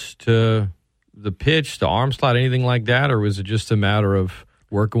changes to the pitch, the arm slot, anything like that, or was it just a matter of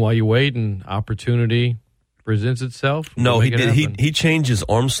working while you wait and opportunity presents itself? No, he did. He changed his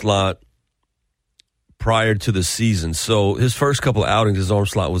arm slot prior to the season. So his first couple of outings, his arm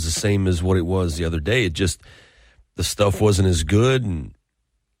slot was the same as what it was the other day. It just, the stuff wasn't as good,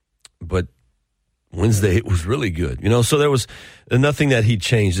 but Wednesday it was really good. So there was nothing that he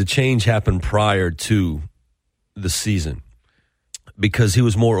changed. The change happened prior to the season because he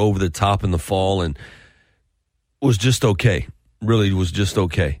was more over the top in the fall and was just okay. Really was just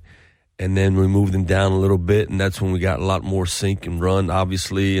okay. And then we moved him down a little bit, and that's when we got a lot more sink and run,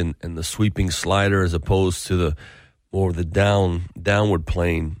 obviously, and the sweeping slider as opposed to the more of the downward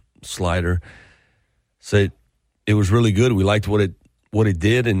plane slider. So it was really good. We liked what it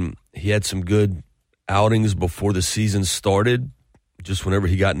did, and he had some good outings before the season started. Just whenever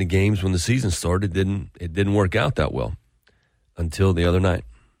he got into games when the season started, it didn't work out that well until the other night.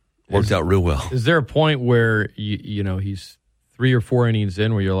 Worked out real well. Is there a point where he's 3 or 4 innings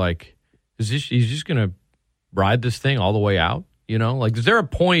in where you're like, he's just going to ride this thing all the way out? Is there a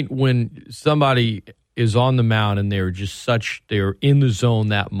point when somebody is on the mound and they're in the zone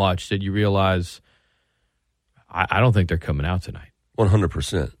that much that you realize, I don't think they're coming out tonight?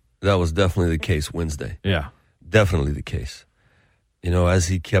 100%. That was definitely the case Wednesday. Yeah. Definitely the case. As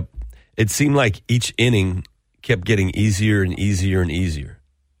he kept, it seemed like each inning kept getting easier and easier and easier.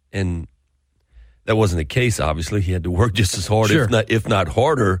 And that wasn't the case, obviously. He had to work just as hard, Sure. if not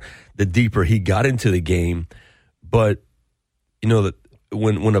harder, the deeper he got into the game. But, you know, that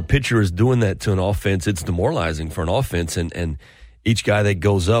when a pitcher is doing that to an offense, it's demoralizing for an offense. And each guy that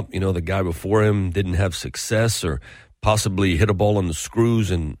goes up, you know, the guy before him didn't have success or possibly hit a ball on the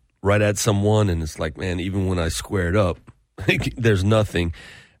screws and right at someone. And it's like, man, even when I squared up, there's nothing.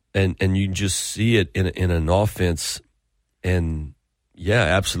 And you just see it in an offense. And, yeah,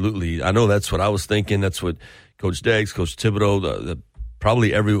 absolutely. I know that's what I was thinking. That's what Coach Deggs, Coach Thibodeau,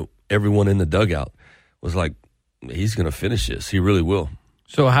 probably everyone in the dugout was like, he's going to finish this. He really will.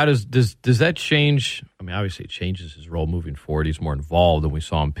 So how does that change? I mean, obviously it changes his role moving forward. He's more involved than we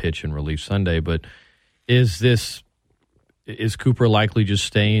saw him pitch and relief Sunday. But is Cooper likely just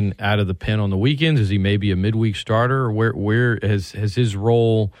staying out of the pen on the weekends? Is he maybe a midweek starter? Or where has his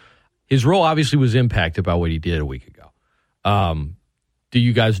role? His role obviously was impacted by what he did a week ago. Do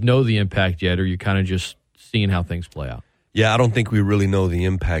you guys know the impact yet, or are you kind of just seeing how things play out? Yeah, I don't think we really know the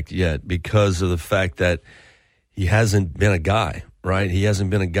impact yet because of the fact that he hasn't been a guy, right? He hasn't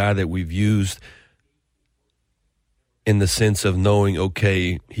been a guy that we've used in the sense of knowing,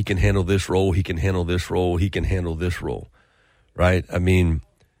 okay, he can handle this role, he can handle this role, he can handle this role, right? I mean,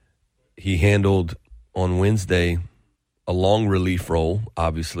 he handled on Wednesday a long relief role,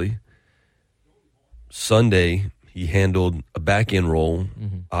 obviously. Sunday, he handled a back-end role,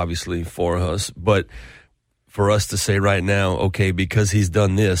 obviously, for us. But for us to say right now, okay, because he's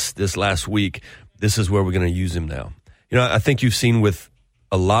done this last week, this is where we're going to use him now. You know, I think you've seen with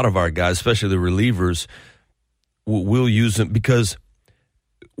a lot of our guys, especially the relievers, we'll use them because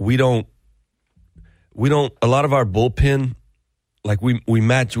we don't, a lot of our bullpen, like we do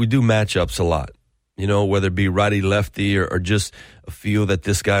matchups a lot, you know, whether it be righty, lefty, or just a feel that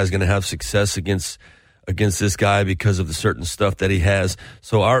this guy is going to have success against this guy because of the certain stuff that he has.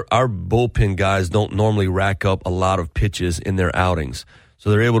 So our bullpen guys don't normally rack up a lot of pitches in their outings.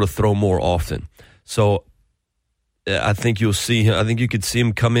 So they're able to throw more often. So I think you'll see him. I think you could see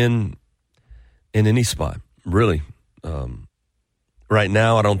him come in any spot, really. Right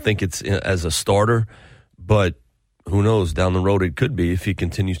now, I don't think it's as a starter, but who knows? Down the road, it could be if he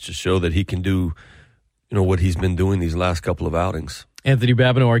continues to show that he can do, you know, what he's been doing these last couple of outings. Anthony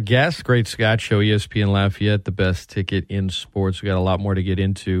Babineaux, our guest, Great Scott Show, ESPN Lafayette, the best ticket in sports. We got a lot more to get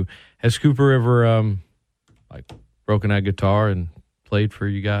into. Has Cooper ever broken out guitar and played for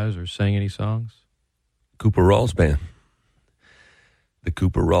you guys or sang any songs? Cooper Rawls Band. The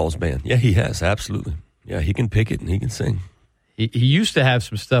Cooper Rawls Band. Yeah, he has, absolutely. Yeah, he can pick it and he can sing. He used to have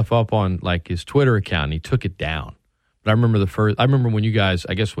some stuff up on like his Twitter account and he took it down. But I remember when you guys,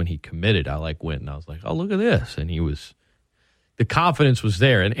 I guess when he committed, I went and I was like, oh, look at this. And the confidence was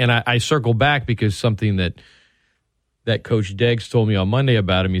there. And I circle back because something that Coach Deggs told me on Monday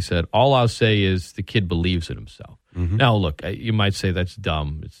about him, he said, all I'll say is the kid believes in himself. Mm-hmm. Now, look, you might say that's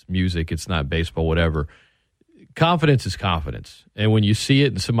dumb. It's music. It's not baseball, whatever. Confidence is confidence. And when you see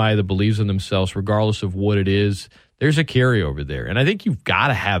it in somebody that believes in themselves, regardless of what it is, there's a carryover there. And I think you've got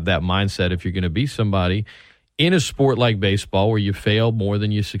to have that mindset if you're going to be somebody in a sport like baseball where you fail more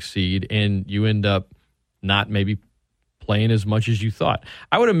than you succeed and you end up not maybe playing as much as you thought.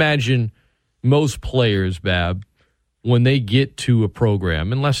 I would imagine most players, Bab, when they get to a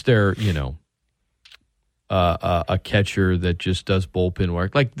program, unless they're, you know, a catcher that just does bullpen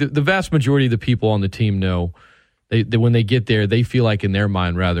work, like the vast majority of the people on the team know they when they get there, they feel like in their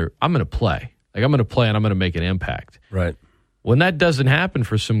mind, rather, I'm going to play. Like, I'm going to play and I'm going to make an impact. Right. When that doesn't happen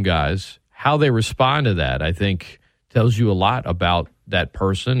for some guys, how they respond to that, I think, tells you a lot about that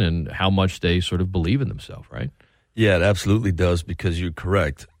person and how much they sort of believe in themselves, right? Yeah, it absolutely does because you're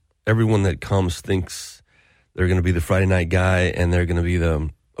correct. Everyone that comes thinks they're going to be the Friday night guy and they're going to be the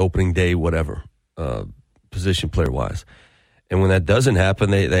opening day whatever, position player-wise. And when that doesn't happen,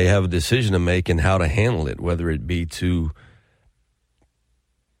 they have a decision to make and how to handle it, whether it be to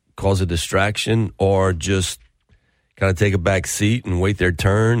cause a distraction or just kind of take a back seat and wait their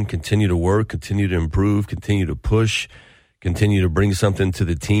turn, continue to work, continue to improve, continue to push, continue to bring something to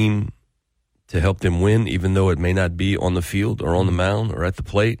the team to help them win, even though it may not be on the field or on the mound or at the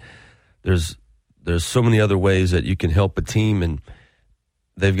plate. There's so many other ways that you can help a team, and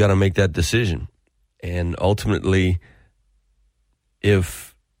they've got to make that decision. And ultimately,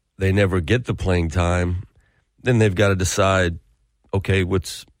 if they never get the playing time, then they've got to decide, okay,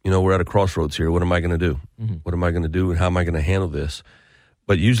 we're at a crossroads here. What am I going to do? Mm-hmm. What am I going to do, and how am I going to handle this?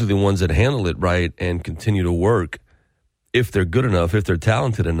 But usually the ones that handle it right and continue to work, if they're good enough, if they're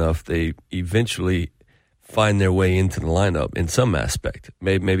talented enough, they eventually find their way into the lineup in some aspect.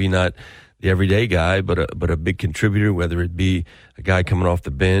 Maybe not the everyday guy, but a big contributor, whether it be a guy coming off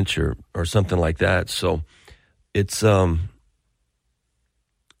the bench or something like that. So it's and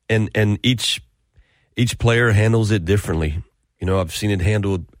each player handles it differently. You know, I've seen it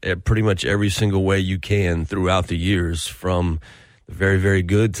handled pretty much every single way you can throughout the years, from the very, very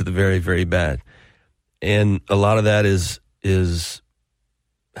good to the very, very bad. And a lot of that is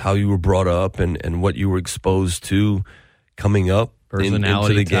how you were brought up and what you were exposed to coming up into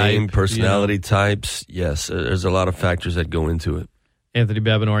the game, personality types. Yes, there's a lot of factors that go into it. Anthony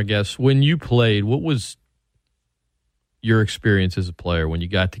Babineaux, I guess, when you played, what was your experience as a player when you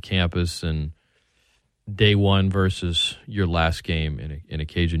got to campus and day one versus your last game in a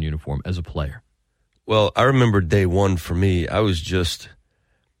Cajun uniform as a player? Well, I remember day one for me, I was just,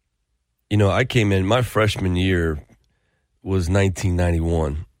 I came in, my freshman year was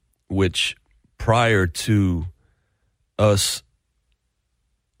 1991, which prior to us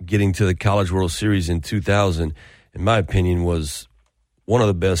getting to the College World Series in 2000, in my opinion, was one of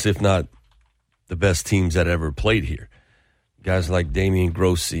the best, if not the best teams that ever played here. Guys like Damian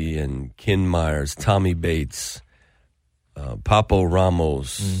Grossi and Ken Myers, Tommy Bates, Papo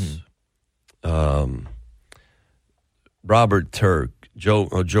Ramos, Robert Turk, Joe.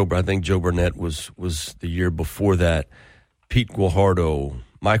 I think Joe Burnett was the year before that. Pete Guajardo,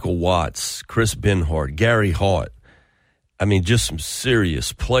 Michael Watts, Chris Benhart, Gary Hart. I mean, just some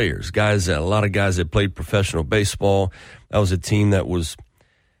serious players. A lot of guys that played professional baseball. That was a team that was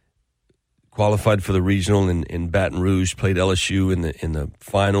qualified for the regional in Baton Rouge, played LSU in the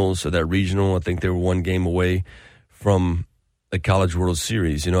finals of that regional. I think they were one game away from the College World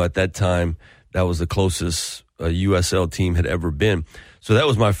Series. At that time, that was the closest a USL team had ever been. So that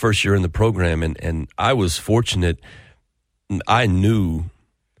was my first year in the program, and I was fortunate. I knew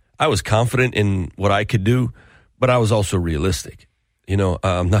I was confident in what I could do, but I was also realistic.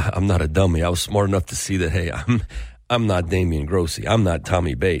 I'm not a dummy. I was smart enough to see that, hey, I'm not Damian Grossi. I'm not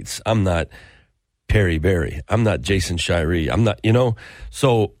Tommy Bates. I'm not Perry Berry. I'm not Jason Shirey. I'm not,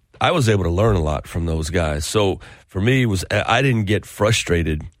 So I was able to learn a lot from those guys. So for me, I didn't get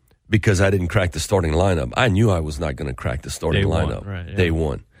frustrated because I didn't crack the starting lineup. I knew I was not going to crack the starting lineup day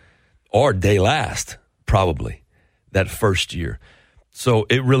one. Or day last, probably, that first year. So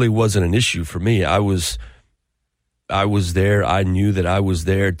it really wasn't an issue for me. I was there. I knew that I was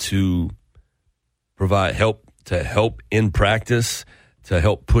there to provide help in practice, to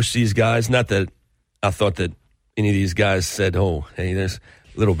help push these guys. Not that I thought that any of these guys said, "Oh, hey, there's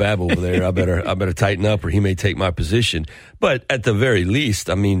little Bab over there. I better tighten up, or he may take my position." But at the very least,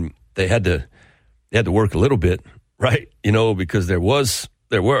 I mean, they had to work a little bit, right? Because there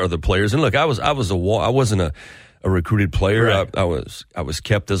were other players. And look, I wasn't a recruited player. Right. I was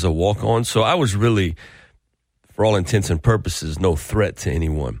kept as a walk-on, so I was really, for all intents and purposes, no threat to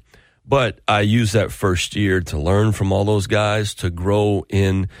anyone. But I used that first year to learn from all those guys, to grow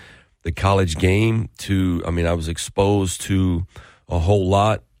in the college game. I was exposed to a whole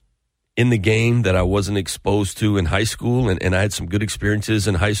lot in the game that I wasn't exposed to in high school, and I had some good experiences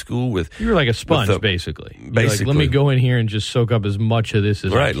in high school with. You were like a sponge, basically. Like, let me go in here and just soak up as much of this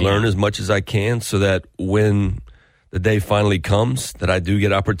as I can. Learn as much as I can, so that when the day finally comes that I do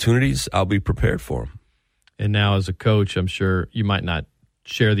get opportunities, I'll be prepared for them. And now as a coach, I'm sure you might not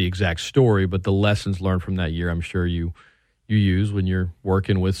share the exact story, but the lessons learned from that year, I'm sure you use when you're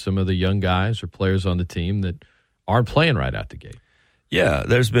working with some of the young guys or players on the team that aren't playing right out the gate. Yeah,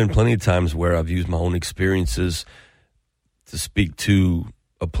 there's been plenty of times where I've used my own experiences to speak to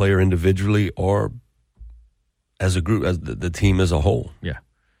a player individually or as a group, as the team as a whole. Yeah.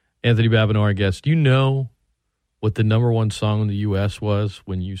 Anthony Babineaux, our guest, do you know what the number one song in the U.S. was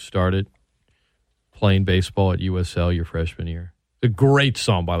when you started playing baseball at USL your freshman year? A great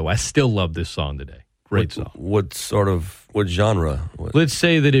song, by the way. I still love this song today. Great song. What genre? Let's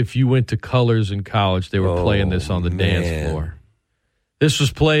say that if you went to Colors in college, they were playing this on the dance floor. This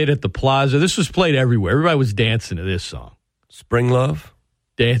was played at the Plaza. This was played everywhere. Everybody was dancing to this song. Spring Love?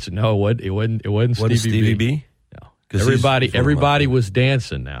 Dancing. No, it wasn't Stevie B? No. Everybody was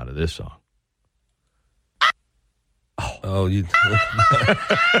dancing now to this song. Oh, you.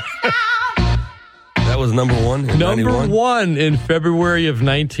 That was number one in 91? Number one in February of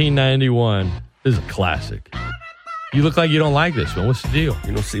 1991. This is a classic. You look like you don't like this one. What's the deal?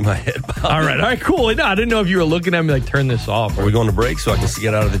 You don't see my head. All right, cool. No, I didn't know if you were looking at me like, turn this off. Are we going to break so I can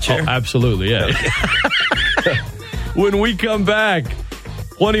get out of the chair? Oh, absolutely, yeah. Okay. When we come back,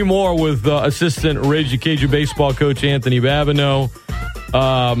 plenty more with assistant Raging Cajun baseball coach Anthony Babineaux.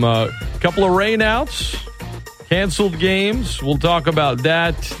 A couple of rainouts, canceled games. We'll talk about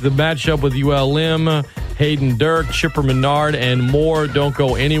that. The matchup with ULM, Hayden Dirk, Chipper Menard, and more. Don't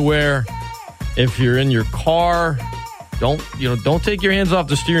go anywhere. If you're in your car, don't take your hands off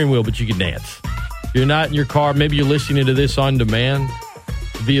the steering wheel, but you can dance. If you're not in your car, maybe you're listening to this on demand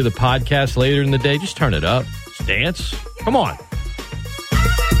via the podcast later in the day. Just turn it up. Just dance. Come on.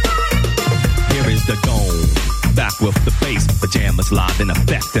 Here is the dome. Back with the bass, pajamas live in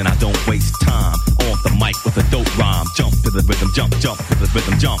effect, and I don't waste time on the mic with a dope rhyme. Jump to the rhythm, jump to the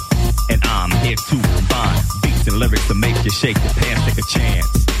rhythm, jump. And I'm here to combine beats and lyrics to make you shake your pants, take a chance.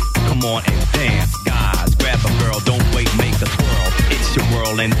 Come on and dance, guys. Grab a girl, don't wait, make a twirl. It's your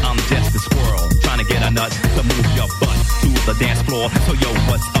world, and I'm just a squirrel trying to get a nut to move your butt to the dance floor. So yo,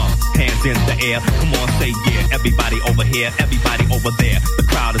 what's up? Hands in the air, come on, say yeah. Everybody over here, everybody over there. The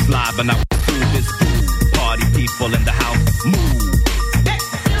crowd is live, and I do this cool. Party people in the house, move.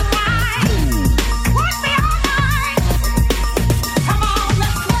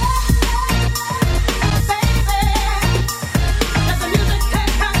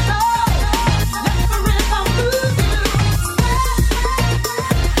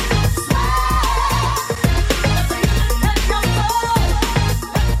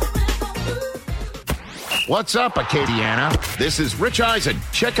 What's up, Acadiana? This is Rich Eisen.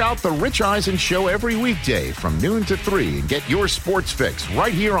 Check out The Rich Eisen Show every weekday from noon to 3 and get your sports fix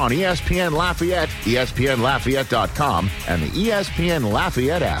right here on ESPN Lafayette, ESPNLafayette.com, and the ESPN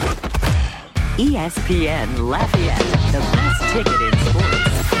Lafayette app. ESPN Lafayette, the best ticket in sports.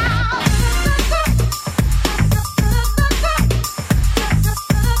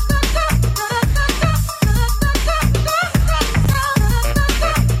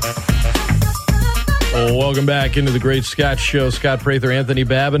 Welcome back into the Great Scott Show. Scott Prather, Anthony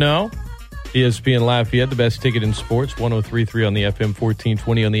Babineaux, ESPN Lafayette, the best ticket in sports, 103.3 on the FM,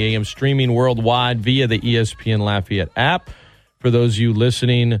 1420 on the AM, streaming worldwide via the ESPN Lafayette app. For those of you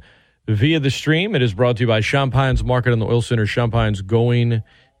listening via the stream, it is brought to you by Champagne's Market on the Oil Center. Champagne's going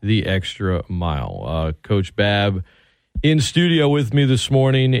the extra mile. Coach Bab in studio with me this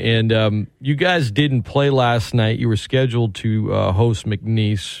morning, and you guys didn't play last night. You were scheduled to host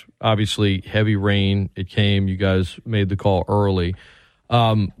McNeese. Obviously, heavy rain. It came. You guys made the call early.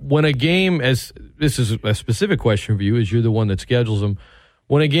 When a game, as this is a specific question for you, as you're the one that schedules them,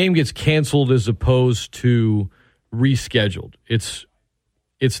 when a game gets canceled as opposed to rescheduled, it's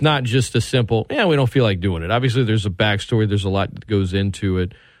not just a simple, we don't feel like doing it. Obviously, there's a backstory. There's a lot that goes into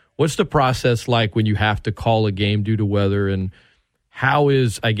it. What's the process like when you have to call a game due to weather, and how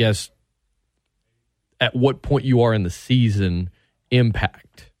is, I guess, at what point you are in the season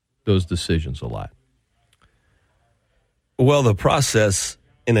impact those decisions a lot? Well, the process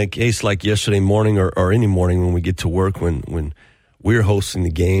in a case like yesterday morning or any morning when we get to work, when we're hosting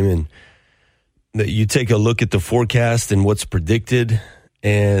the game, and that you take a look at the forecast and what's predicted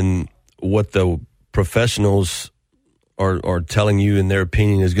and what the professionals are telling you in their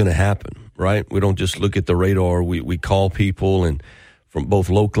opinion is going to happen, right? We don't just look at the radar. We call people and from both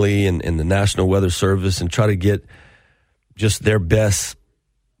locally and the National Weather Service and try to get just their best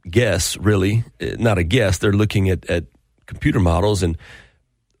guess, really. Not a guess. They're looking at computer models and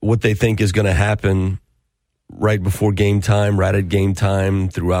what they think is going to happen right before game time, right at game time,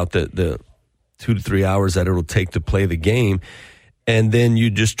 throughout the 2 to 3 hours that it'll take to play the game. And then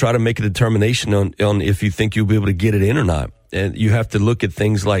you just try to make a determination on if you think you'll be able to get it in or not. And you have to look at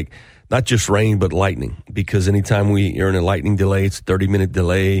things like not just rain, but lightning, because anytime you're in a lightning delay, it's a 30-minute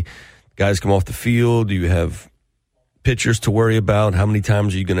delay. Guys come off the field. You have pitchers to worry about. How many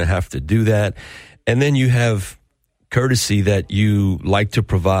times are you going to have to do that? And then you have courtesy that you like to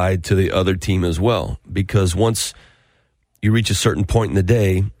provide to the other team as well, because once you reach a certain point in the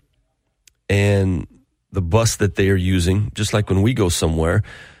day and the bus that they are using, just like when we go somewhere,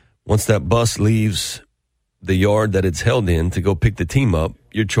 once that bus leaves the yard that it's held in to go pick the team up,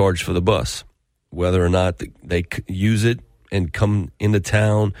 you're charged for the bus, whether or not they use it and come into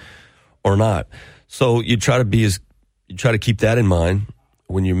town or not. So you try to keep that in mind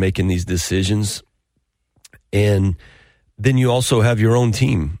when you're making these decisions. And then you also have your own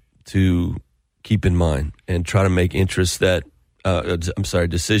team to keep in mind and try to make decisions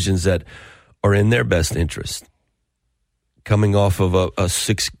that are in their best interest. Coming off of a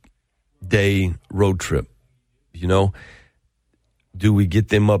 6-day road trip, do we get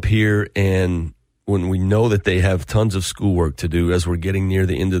them up here, and when we know that they have tons of schoolwork to do as we're getting near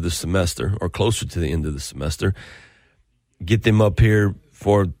the end of the semester or closer to the end of the semester, get them up here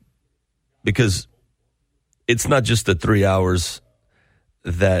because it's not just the 3 hours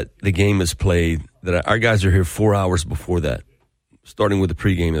that the game is played, that our guys are here 4 hours before that, starting with the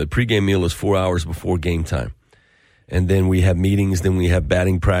pregame. The pregame meal is 4 hours before game time. And then we have meetings, then we have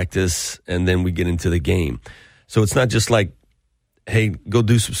batting practice, and then we get into the game. So it's not just like hey, go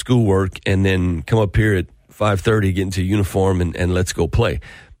do some schoolwork and then come up here at 5:30, get into uniform, and let's go play.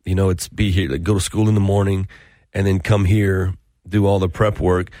 It's be here, go to school in the morning, and then come here, do all the prep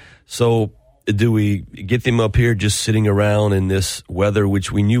work. So do we get them up here just sitting around in this weather,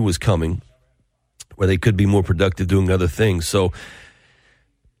 which we knew was coming, where they could be more productive doing other things? So,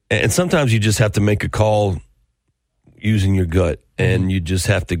 and sometimes you just have to make a call using your gut, and you just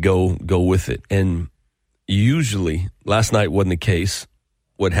have to go with it. And usually, last night wasn't the case.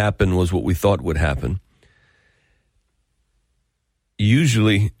 What happened was what we thought would happen.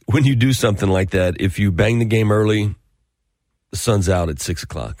 Usually, when you do something like that, if you bang the game early, the sun's out at 6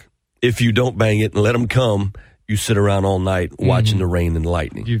 o'clock. If you don't bang it and let them come, you sit around all night watching the rain and the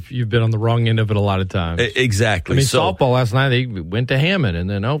lightning. You've been on the wrong end of it a lot of times. Exactly. I mean, softball last night, they went to Hammond, and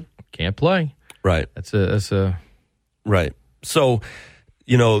then, can't play. Right. That's a Right. So,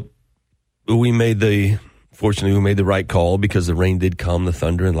 fortunately, we made the right call because the rain did come, the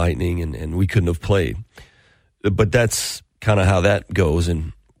thunder and lightning, and we couldn't have played. But that's kind of how that goes.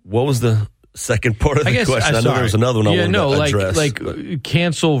 And what was the second part of the question? I know there was another one I wanted to address. Like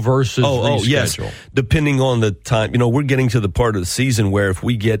cancel versus reschedule. Yes. Depending on the time. We're getting to the part of the season where if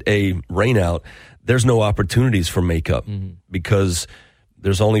we get a rain out, there's no opportunities for makeup because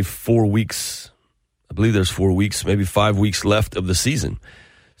there's only 4 weeks. I believe there's 4 weeks, maybe 5 weeks left of the season.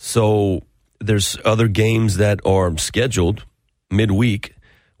 So there's other games that are scheduled midweek,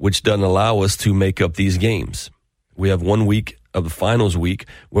 which doesn't allow us to make up these games. We have 1 week of the finals week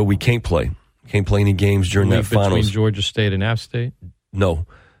where we can't play. Can't play any games during that finals. Between Georgia State and App State? No.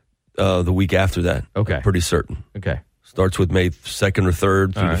 The week after that. Okay. I'm pretty certain. Okay. Starts with May 2nd or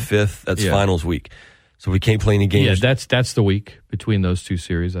 3rd through the 5th. That's finals week. So we can't play any games. Yeah, that's the week between those two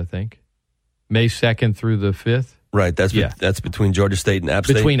series, I think. May 2nd through the 5th? Right. That's between Georgia State and App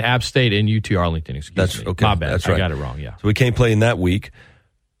State. Between App State and UT Arlington, excuse me. Okay. My bad. That's right. I got it wrong, yeah. So we can't play in that week.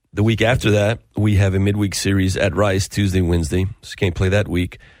 The week after that, we have a midweek series at Rice, Tuesday, Wednesday. So can't play that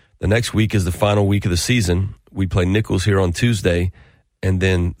week. The next week is the final week of the season. We play Nichols here on Tuesday, and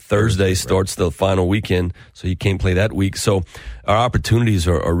then Thursday starts the final weekend, so you can't play that week. So our opportunities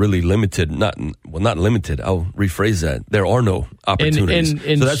are really limited. Not limited. I'll rephrase that. There are no opportunities.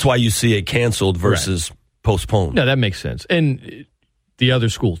 And so that's why you see it canceled versus postponed. No, that makes sense. And the other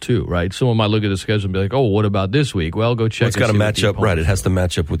school too, right? Someone might look at the schedule and be like, "Oh, what about this week?" Well, go check. It's got to match up, right? It has to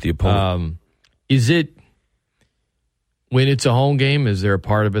match up with the opponent. Is it when it's a home game? Is there a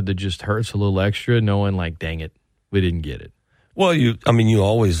part of it that just hurts a little extra, knowing like, "Dang it, we didn't get it"? Well, you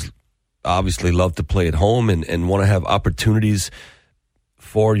always obviously love to play at home and want to have opportunities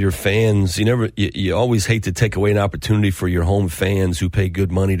for your fans. You always hate to take away an opportunity for your home fans who pay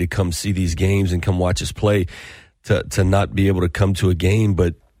good money to come see these games and come watch us play. To not be able to come to a game,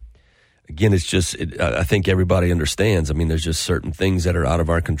 but again, it's just I think everybody understands. I mean, there's just certain things that are out of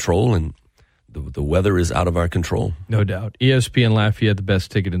our control, and the weather is out of our control. No doubt. ESPN Lafayette, the best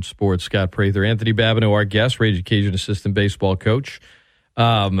ticket in sports. Scott Prather, Anthony Babineaux, our guest, Raging Cajun assistant baseball coach.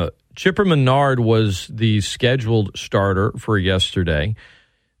 Chipper Menard was the scheduled starter for yesterday.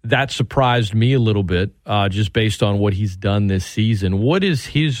 That surprised me a little bit, just based on what he's done this season. What is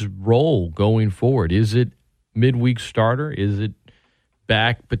his role going forward? Is it midweek starter? Is it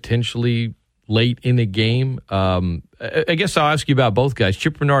back potentially late in the game? I guess I'll ask you about both guys,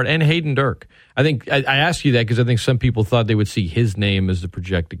 Chip Bernard and Hayden Dirk. I think I asked you that because I think some people thought they would see his name as the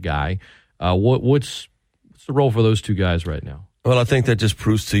projected guy. What's the role for those two guys right now? Well, I think that just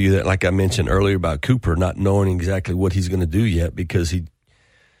proves to you that, like I mentioned earlier about Cooper, not knowing exactly what he's going to do yet because he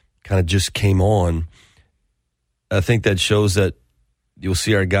kind of just came on. I think that shows that you'll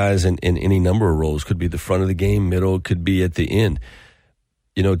see our guys in any number of roles. Could be the front of the game, middle, could be at the end.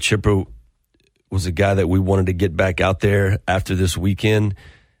 Chipper was a guy that we wanted to get back out there after this weekend.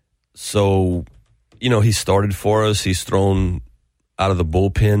 So, he started for us. He's thrown out of the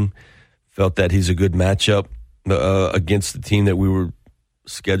bullpen. Felt that he's a good matchup against the team that we were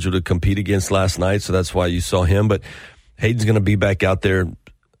scheduled to compete against last night. So that's why you saw him. But Hayden's going to be back out there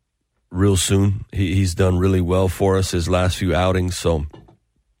real soon. He's done really well for us his last few outings. So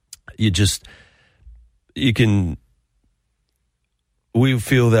we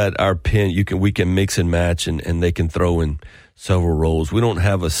feel that our pen, we can mix and match and they can throw in several roles. We don't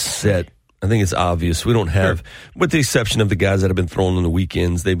have a set. I think it's obvious. We don't have, with the exception of the guys that have been throwing on the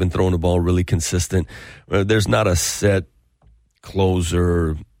weekends, they've been throwing the ball really consistent. There's not a set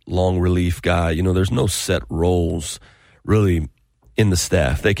closer, long relief guy. There's no set roles really in the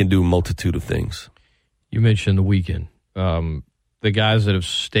staff. They can do a multitude of things. You mentioned the weekend. The guys that have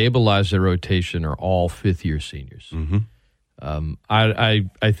stabilized their rotation are all fifth-year seniors. Mm-hmm.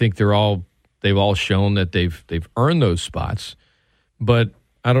 I think they've all shown that they've earned those spots. but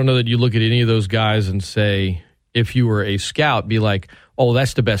I don't know that you look at any of those guys and say, if you were a scout, be like, oh,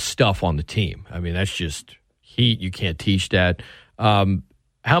 that's the best stuff on the team. I mean, that's just heat. You can't teach that.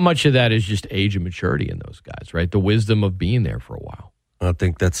 How much of that is just age and maturity in those guys, right? The wisdom of being there for a while. I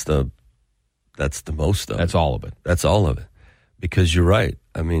think that's the most of it. That's all of it. That's all of it. Because you're right.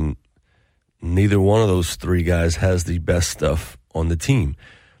 I mean, neither one of those three guys has the best stuff on the team.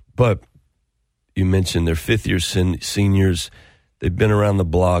 But you mentioned they're fifth-year seniors. They've been around the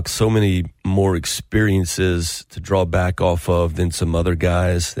block, so many more experiences to draw back off of than some other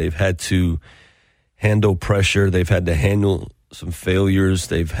guys. They've had to handle pressure. They've had to handle some failures.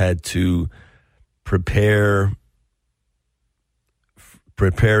 They've had to prepare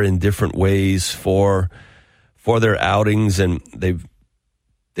in different ways for their outings, and they've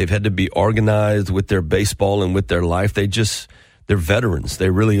had to be organized with their baseball and with their life. They're veterans. They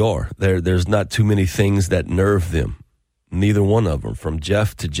really are. There's not too many things that nerve them. Neither one of them, from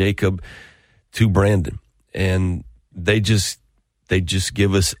Jeff to Jacob to Brandon. And they just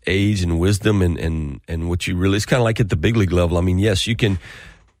give us age and wisdom and what you really, it's kind of like at the big league level. I mean, yes, you can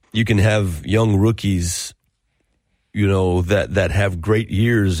have young rookies, that have great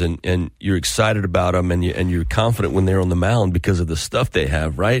years and you're excited about them and you're confident when they're on the mound because of the stuff they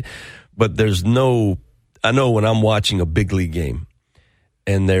have, right? But I know when I'm watching a big league game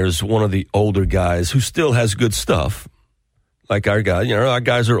and there's one of the older guys who still has good stuff, like our guy, our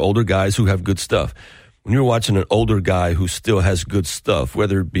guys are older guys who have good stuff. When you're watching an older guy who still has good stuff,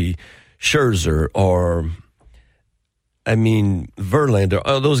 whether it be Scherzer or, Verlander,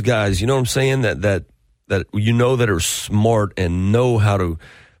 those guys, you know what I'm saying? That that are smart and know how to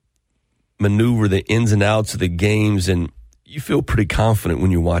maneuver the ins and outs of the games, and you feel pretty confident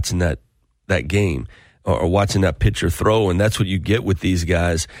when you're watching that game or watching that pitcher throw, and that's what you get with these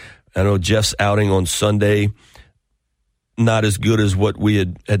guys. I know Jeff's outing on Sunday, not as good as what we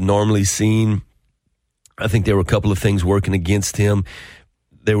had normally seen. I think there were a couple of things working against him.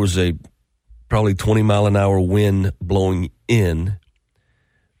 There was a probably 20-mile-an-hour wind blowing in,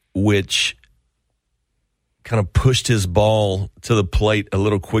 which kind of pushed his ball to the plate a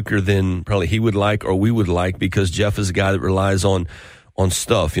little quicker than probably he would like or we would like, because Jeff is a guy that relies on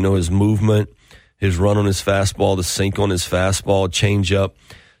stuff, his movement, his run on his fastball, the sink on his fastball, change up.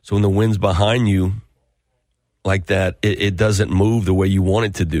 So when the wind's behind you like that, it doesn't move the way you want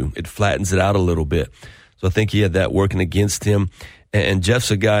it to do. It flattens it out a little bit. So I think he had that working against him. And Jeff's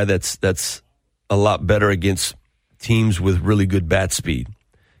a guy that's a lot better against teams with really good bat speed.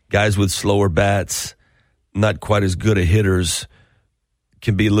 Guys with slower bats, not quite as good a hitters,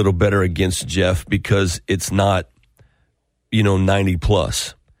 can be a little better against Jeff because it's not, 90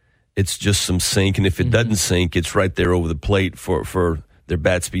 plus. It's just some sink, and if it doesn't sink, it's right there over the plate for their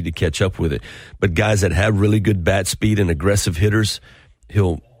bat speed to catch up with it. But guys that have really good bat speed and aggressive hitters,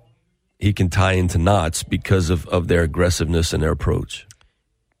 he can tie into knots because of their aggressiveness and their approach.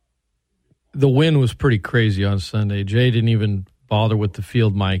 The wind was pretty crazy on Sunday. Jay didn't even bother with the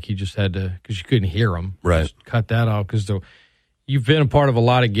field mic. He just had to, because you couldn't hear him. Right. Just cut that off, because you've been a part of a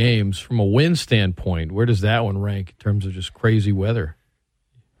lot of games. From a wind standpoint, where does that one rank in terms of just crazy weather?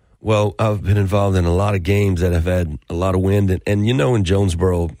 Well, I've been involved in a lot of games that have had a lot of wind, and in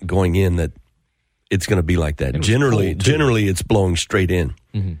Jonesboro going in that it's going to be like that. Generally, it's blowing straight in.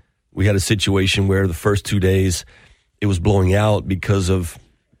 Mm-hmm. We had a situation where the first 2 days it was blowing out because of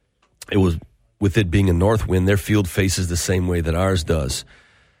with it being a north wind, their field faces the same way that ours does.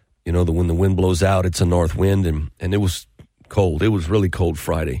 When the wind blows out, it's a north wind, and it was cold. It was really cold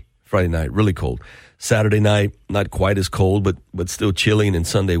Friday night, really cold. Saturday night, not quite as cold, but still chilling, and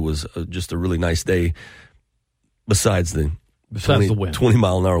Sunday was just a really nice day besides the wind.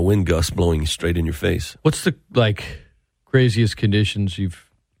 20-mile-an-hour wind gust blowing straight in your face. What's the craziest conditions you've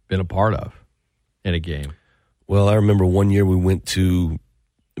been a part of in a game? Well, I remember one year we went to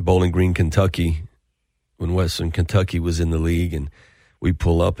Bowling Green, Kentucky, when Western Kentucky was in the league, and we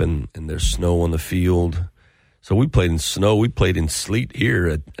pull up and there's snow on the field. So we played in snow. We played in sleet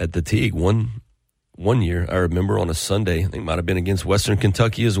here at the Teague one year. I remember on a Sunday, I think it might have been against Western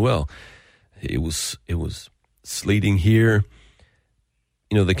Kentucky as well. It was sleeting here.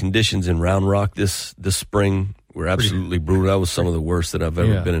 The conditions in Round Rock this spring were absolutely brutal. That was some of the worst that I've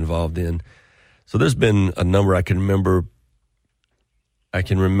ever been involved in. So there's been a number I can remember. I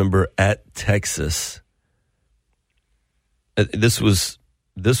can remember at Texas. This was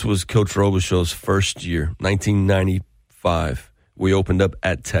Coach Robichaux's first year, 1995. We opened up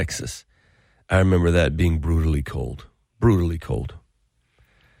at Texas. I remember that being brutally cold.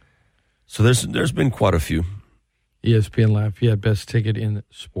 So there's been quite a few. ESPN Lafayette, best ticket in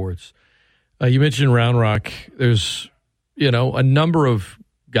sports. You mentioned Round Rock. There's, a number of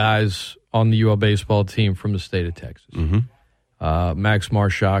guys on the UL baseball team from the state of Texas. Mm-hmm. Max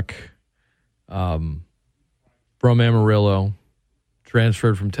Marshak from Amarillo,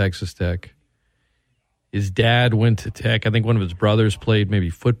 transferred from Texas Tech. His dad went to Tech. I think one of his brothers played maybe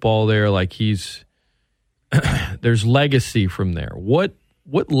football there. Like there's legacy from there. What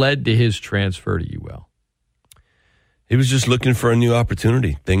led to his transfer to UL? He was just looking for a new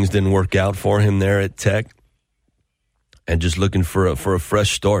opportunity. Things didn't work out for him there at Tech, and just looking for a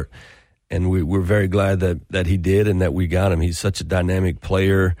fresh start. And we're very glad that he did and that we got him. He's such a dynamic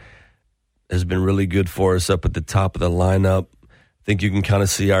player, has been really good for us up at the top of the lineup. I think you can kind of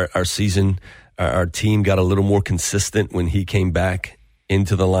see our season, our team got a little more consistent when he came back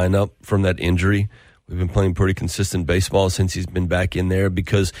into the lineup from that injury. We've been playing pretty consistent baseball since he's been back in there,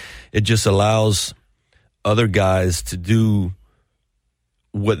 because it just allows other guys to do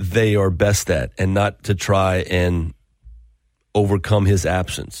what they are best at and not to try and overcome his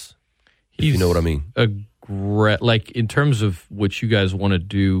absence. If you know what I mean. Like in terms of what you guys want to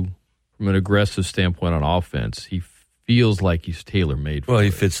do from an aggressive standpoint on offense, he feels like he's tailor-made for Well, he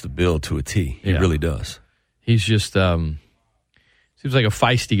it. fits the bill to a T. He really does. He's just seems like a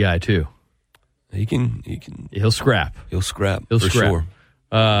feisty guy too. He'll scrap. He'll scrap. He'll for scrap. Sure.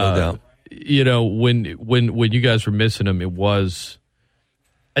 No doubt. When you guys were missing him, it was.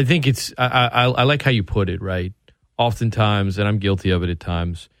 I think it's. I like how you put it. Right. Oftentimes, and I'm guilty of it at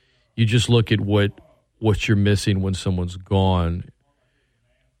times, you just look at what you're missing when someone's gone,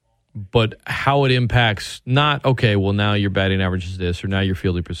 but how it impacts. Not okay. Well, now your batting average is this, or now your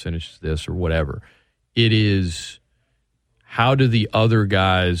fielding percentage is this, or whatever. It is. How do the other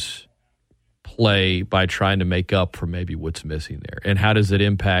guys play by trying to make up for maybe what's missing there, and how does it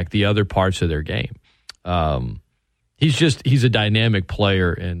impact the other parts of their game? He's a dynamic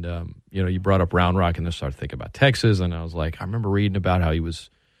player, and you brought up Round Rock, and I started thinking about Texas, and I was like, I remember reading about how he was,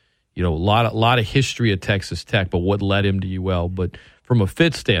 a lot of history at Texas Tech, but what led him to UL. But from a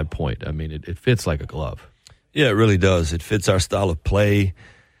fit standpoint, I mean, it fits like a glove. Yeah, it really does. It fits our style of play,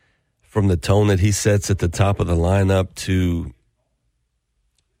 from the tone that he sets at the top of the lineup to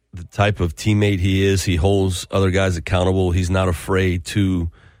the type of teammate he is. He holds other guys accountable. He's not afraid to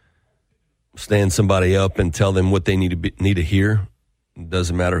stand somebody up and tell them what they need to hear. It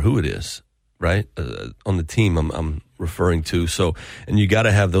doesn't matter who it is, right? On the team I'm referring to. So, and you got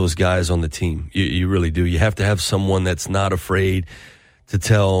to have those guys on the team. You really do. You have to have someone that's not afraid to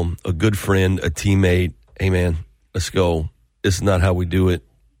tell a good friend, a teammate, hey man, let's go. This is not how we do it.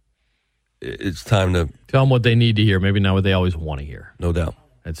 It's time to tell them what they need to hear. Maybe not what they always want to hear. No doubt.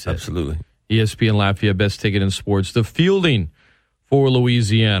 That's it. Absolutely. ESPN Lafayette, best ticket in sports. The fielding for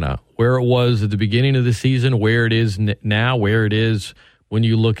Louisiana, where it was at the beginning of the season, where it is now, where it is when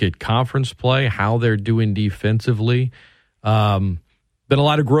you look at conference play, how they're doing defensively. Been a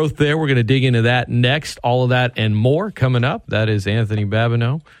lot of growth there. We're going to dig into that next. All of that and more coming up. That is Anthony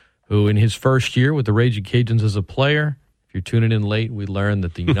Babineaux, who in his first year with the Raging Cajuns as a player, if you're tuning in late, we learned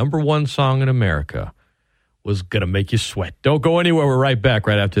that the number one song in America was going to make you sweat. Don't go anywhere. We're right back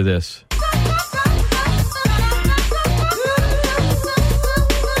right after this.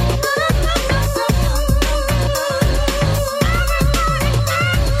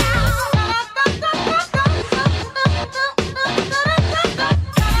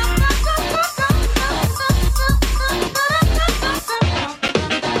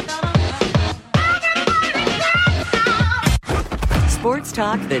 Sports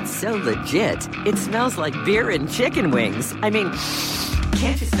talk that's so legit, it smells like beer and chicken wings. I mean,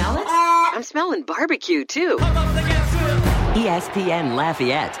 can't you smell it? I'm smelling barbecue, too. ESPN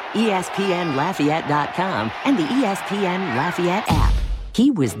Lafayette, ESPNLafayette.com, and the ESPN Lafayette app.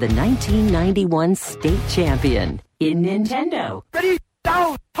 He was the 1991 state champion in Nintendo. Ready,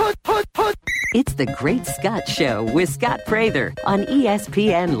 down, put. It's the Great Scott Show with Scott Prather on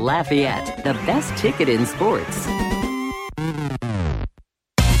ESPN Lafayette, the best ticket in sports.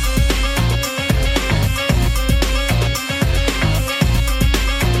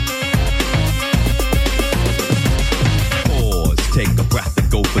 Take a breath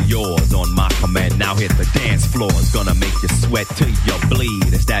and go for yours on my command. Now hit the dance floor. It's gonna make you sweat till you bleed.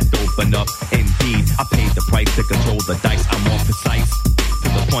 Is that open up? Indeed. I paid the price to control the dice. I'm more precise. To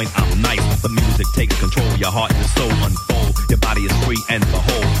the point, I'm nice. The music takes control. Your heart and soul unfold. Your body is free and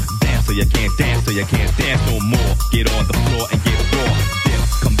behold. Dance so you can't dance, so you can't dance no more. Get on the floor and get raw. Dip,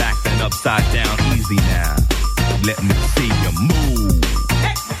 come back then upside down. Easy now. Let me see you move.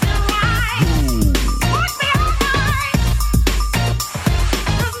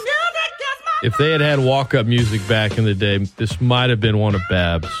 If they had walk-up music back in the day, this might have been one of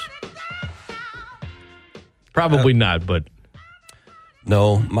Bab's. Probably not, but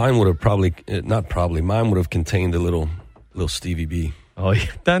no, mine would have mine would have contained a little Stevie B. Oh yeah,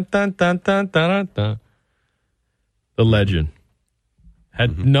 dun, dun, dun, dun, dun, dun. The legend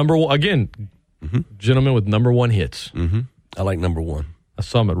had number one again. Gentleman with number one hits. Mm-hmm. I like number one. I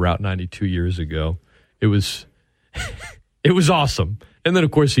saw him at Route 92 years ago. It was it was awesome. And then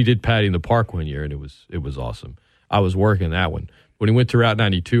of course he did Patty in the Park one year, and it was awesome. I was working that one. When he went to Route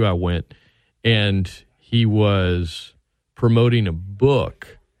 92, I went, and he was promoting a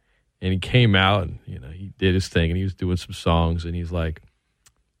book, and he came out and he did his thing, and he was doing some songs, and he's like,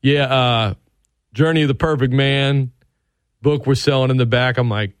 "Yeah, Journey of the Perfect Man book we're selling in the back." I'm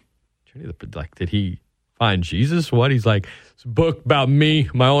like, did he find Jesus? What? He's like, it's a book about me,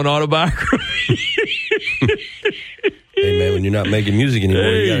 my own autobiography. Hey man, when you're not making music anymore,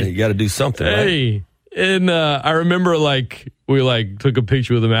 you got to do something, right? And I remember we took a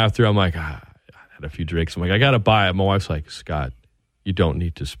picture with him after. I'm like, I had a few drinks. I'm like, I got to buy it. My wife's like, Scott, you don't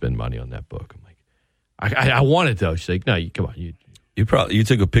need to spend money on that book. I'm like, I want it though. She's like, no, come on. You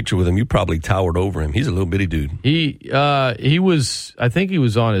took a picture with him. You probably towered over him. He's a little bitty dude. He was. I think he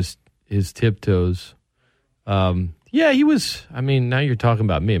was on his tiptoes. Yeah, he was. I mean, now you're talking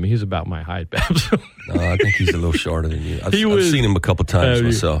about me. I mean, he's about my height, Babs. No, I think he's a little shorter than you. I've seen him a couple times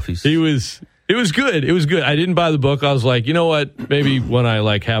myself. It was good. It was good. I didn't buy the book. I was like, you know what? Maybe when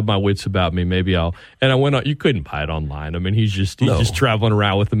I have my wits about me, maybe I'll. And I went on. You couldn't buy it online. I mean, he's just traveling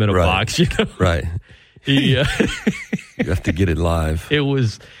around with them in a box. Right. You have to get it live. It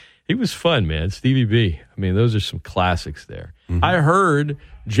was fun, man. Stevie B. I mean, those are some classics there. Mm-hmm. I heard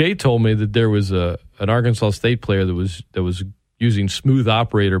Jay told me that there was an Arkansas State player that was using Smooth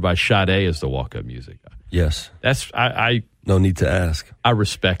Operator by Sade as the walk-up music. Yes. That's I no need to ask. I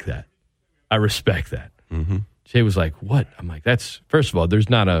respect that. Mm-hmm. Jay was like, "What?" I'm like, "That's first of all, there's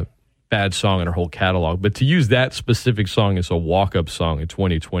not a bad song in her whole catalog, but to use that specific song as a walk-up song in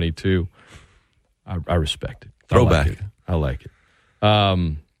 2022, I respect it. Throwback. I like it.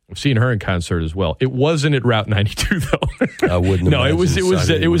 I've seen her in concert as well. It wasn't at Route 92 though. I wouldn't. No, it was at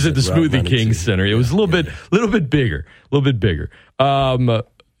the Smoothie King Center. It was a little bit bigger. The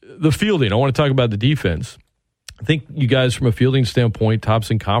fielding. I want to talk about the defense. I think you guys, from a fielding standpoint, tops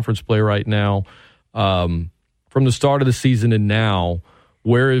in conference play right now. From the start of the season and now,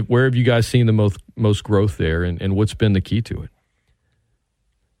 where have you guys seen the most growth there, and what's been the key to it?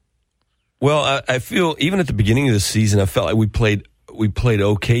 Well, I feel even at the beginning of the season, I felt like we played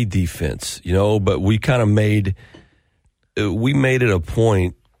okay defense, but we kind of made it a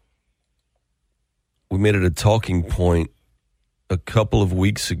point. We made it a talking point a couple of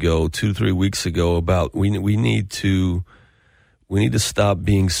weeks ago, 2-3 weeks ago, about we need to stop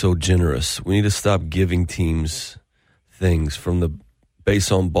being so generous. We need to stop giving teams things, from the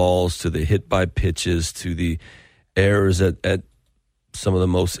base on balls to the hit by pitches to the errors at some of the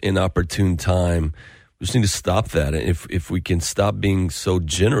most inopportune time. We just need to stop that. And if we can stop being so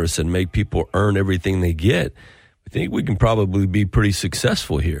generous and make people earn everything they get, I think we can probably be pretty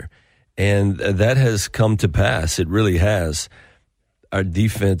successful here. And that has come to pass. It really has. Our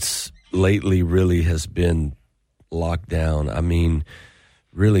defense lately really has been locked down. I mean,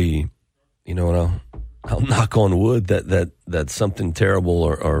 really, I'll knock on wood that something terrible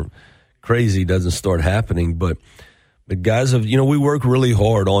or crazy doesn't start happening. But guys have, we work really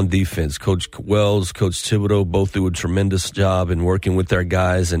hard on defense. Coach Wells, Coach Thibodeau both do a tremendous job in working with our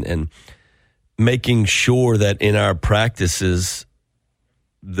guys and making sure that in our practices,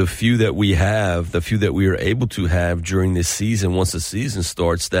 the few that we are able to have during this season, once the season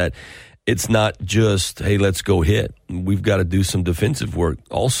starts, that it's not just, hey, let's go hit. We've got to do some defensive work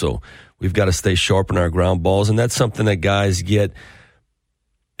also. We've got to stay sharp on our ground balls, and that's something that guys get.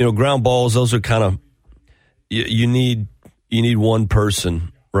 Ground balls, those are kind of, you need one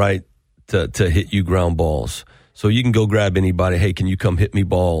person, right, to hit you ground balls. So you can go grab anybody. Hey, can you come hit me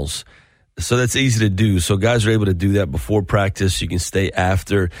balls? So that's easy to do. So guys are able to do that before practice. You can stay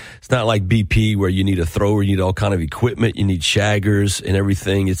after. It's not like BP where you need a thrower, you need all kind of equipment, you need shaggers and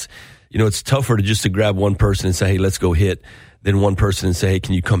everything. It's tougher to grab one person and say, hey, let's go hit, than one person and say, hey,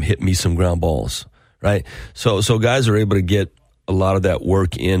 can you come hit me some ground balls, right? So guys are able to get a lot of that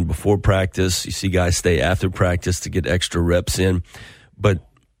work in before practice. You see guys stay after practice to get extra reps in. But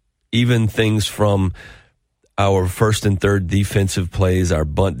even things from our first and third defensive plays, our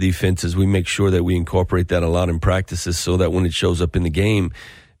bunt defenses, we make sure that we incorporate that a lot in practices so that when it shows up in the game,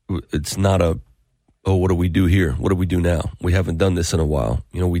 it's not what do we do here? What do we do now? We haven't done this in a while.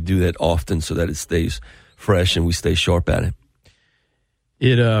 We do that often so that it stays fresh and we stay sharp at it.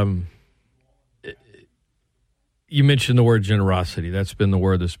 You mentioned the word generosity. That's been the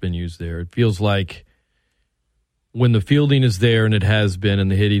word that's been used there. It feels like when the fielding is there, and it has been,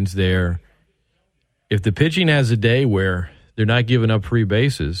 and the hitting's there, if the pitching has a day where they're not giving up free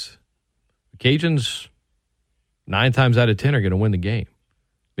bases, the Cajuns 9 times out of 10 are going to win the game.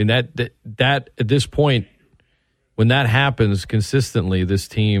 I mean, that at this point, when that happens consistently, this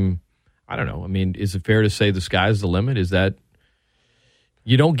team, I don't know. I mean, is it fair to say the sky's the limit? Is that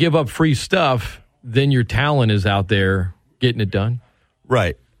you don't give up free stuff, then your talent is out there getting it done?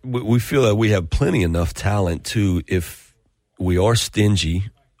 Right. We feel that we have plenty enough talent to, if we are stingy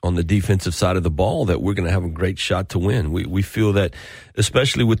on the defensive side of the ball, that we're going to have a great shot to win. We feel that,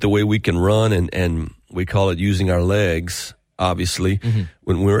 especially with the way we can run and we call it using our legs, obviously,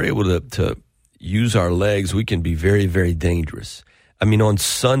 when we're able to use our legs, we can be very, very dangerous. I mean, on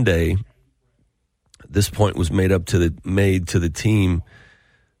Sunday, this point was made to the team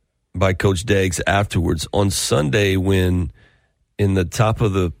by Coach Deggs afterwards. On Sunday, when in the top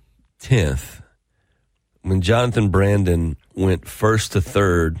of the 10th, when Jonathan Brandon went first to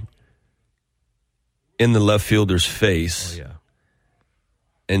third in the left fielder's face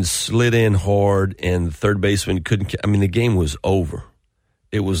and slid in hard, and the third baseman couldn't. I mean, the game was over.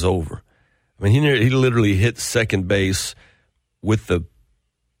 It was over. I mean, he literally hit second base with the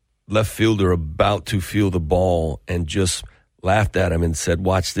left fielder about to field the ball and just laughed at him and said,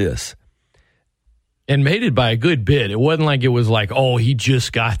 "Watch this." And made it by a good bit. It wasn't like it was like, oh, he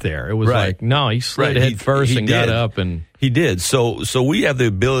just got there. It was like, no, he slid head first and got up. And he did. So we have the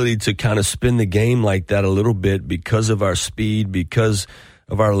ability to kind of spin the game like that a little bit because of our speed, because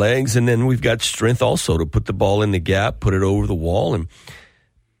of our legs. And then we've got strength also to put the ball in the gap, put it over the wall. And,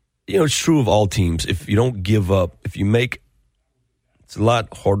 you know, it's true of all teams. If you don't give up, it's a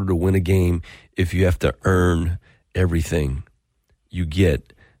lot harder to win a game if you have to earn everything you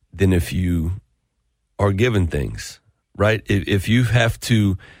get than if you are given things, right? If you have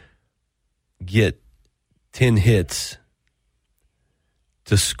to get 10 hits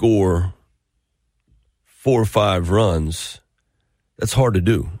to score 4 or 5 runs, that's hard to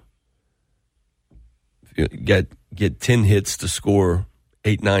do. If you get 10 hits to score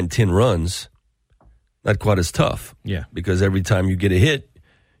 8, 9, 10 runs, not quite as tough. Yeah. Because every time you get a hit,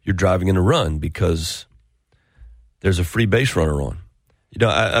 you're driving in a run because there's a free base runner on. You know,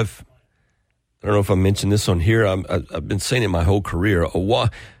 I don't know if I mentioned this on here. I've been saying it my whole career.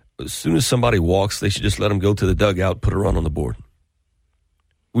 As soon as somebody walks, they should just let them go to the dugout, put a run on the board.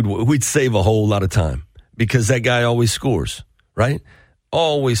 We'd save a whole lot of time because that guy always scores, right?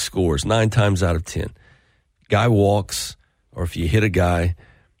 Always scores 9 times out of 10. Guy walks, or if you hit a guy,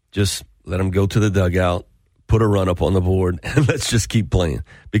 just let him go to the dugout, put a run up on the board, and let's just keep playing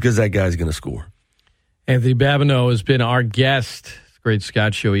because that guy's going to score. Anthony Babineaux has been our guest. Great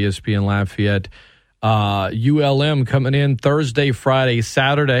Scott Show, ESPN Lafayette. ULM coming in Thursday, Friday,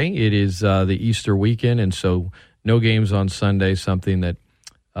 Saturday. It is the Easter weekend, and so no games on Sunday, something that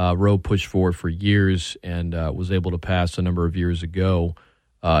Rowe pushed for years and was able to pass a number of years ago.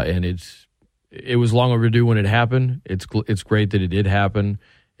 And it was long overdue when it happened. It's great that it did happen.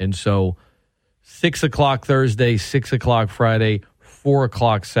 And so 6 o'clock Thursday, 6 o'clock Friday, 4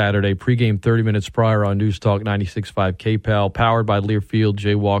 o'clock Saturday, pregame 30 minutes prior on News Talk 96.5 KPEL, powered by Learfield.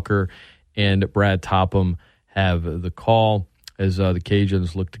 Jay Walker and Brad Topham have the call as the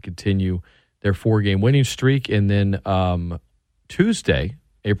Cajuns look to continue their 4-game winning streak. And then Tuesday,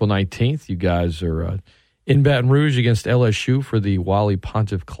 April 19th, you guys are in Baton Rouge against LSU for the Wally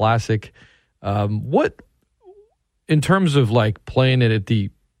Pontiff Classic. What, in terms of like playing it at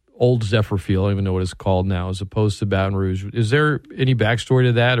the old Zephyr Field, I don't even know what it's called now, as opposed to Baton Rouge, is there any backstory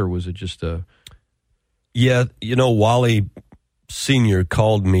to that, or was it just a... Yeah, you know, Wally Sr.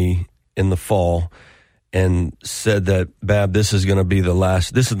 called me in the fall and said that, Bab, this is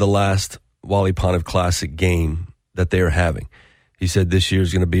the last Wally Pontiff Classic game that they're having. He said this year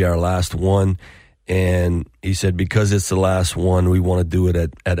is going to be our last one, and he said because it's the last one, we want to do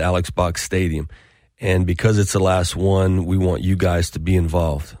it at Alex Box Stadium. And because it's the last one, we want you guys to be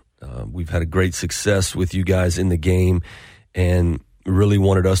involved. We've had a great success with you guys in the game and really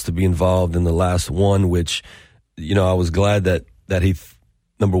wanted us to be involved in the last one, which, you know, I was glad that he,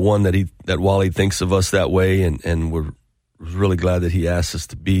 number one, that Wally thinks of us that way, and we're really glad that he asked us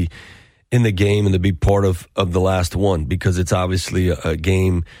to be in the game and to be part of the last one, because it's obviously a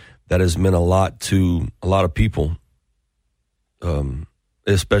game that has meant a lot to a lot of people,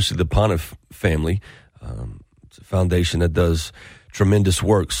 especially the Pontiff family. It's a foundation that does tremendous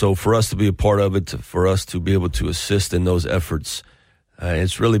work. So for us to be a part of it, for us to be able to assist in those efforts,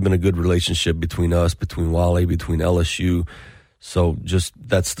 it's really been a good relationship between us, between Wally, between LSU. So just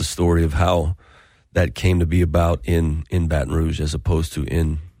that's the story of how that came to be about in Baton Rouge as opposed to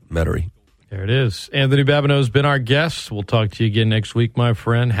in Metairie. There it is. Anthony Babineaux has been our guest. We'll talk to you again next week, my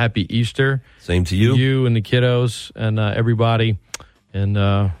friend. Happy Easter. Same to you. You and the kiddos and everybody. And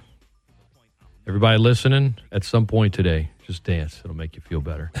everybody listening, at some point today, just dance. It'll make you feel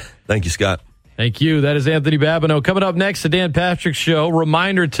better. Thank you, Scott. Thank you. That is Anthony Babineaux. Coming up next, the Dan Patrick Show.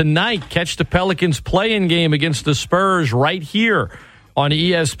 Reminder tonight, catch the Pelicans play-in game against the Spurs right here on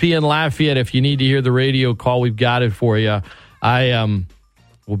ESPN Lafayette. If you need to hear the radio call, we've got it for you. I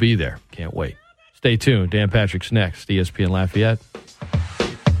will be there. Can't wait. Stay tuned. Dan Patrick's next, ESPN Lafayette.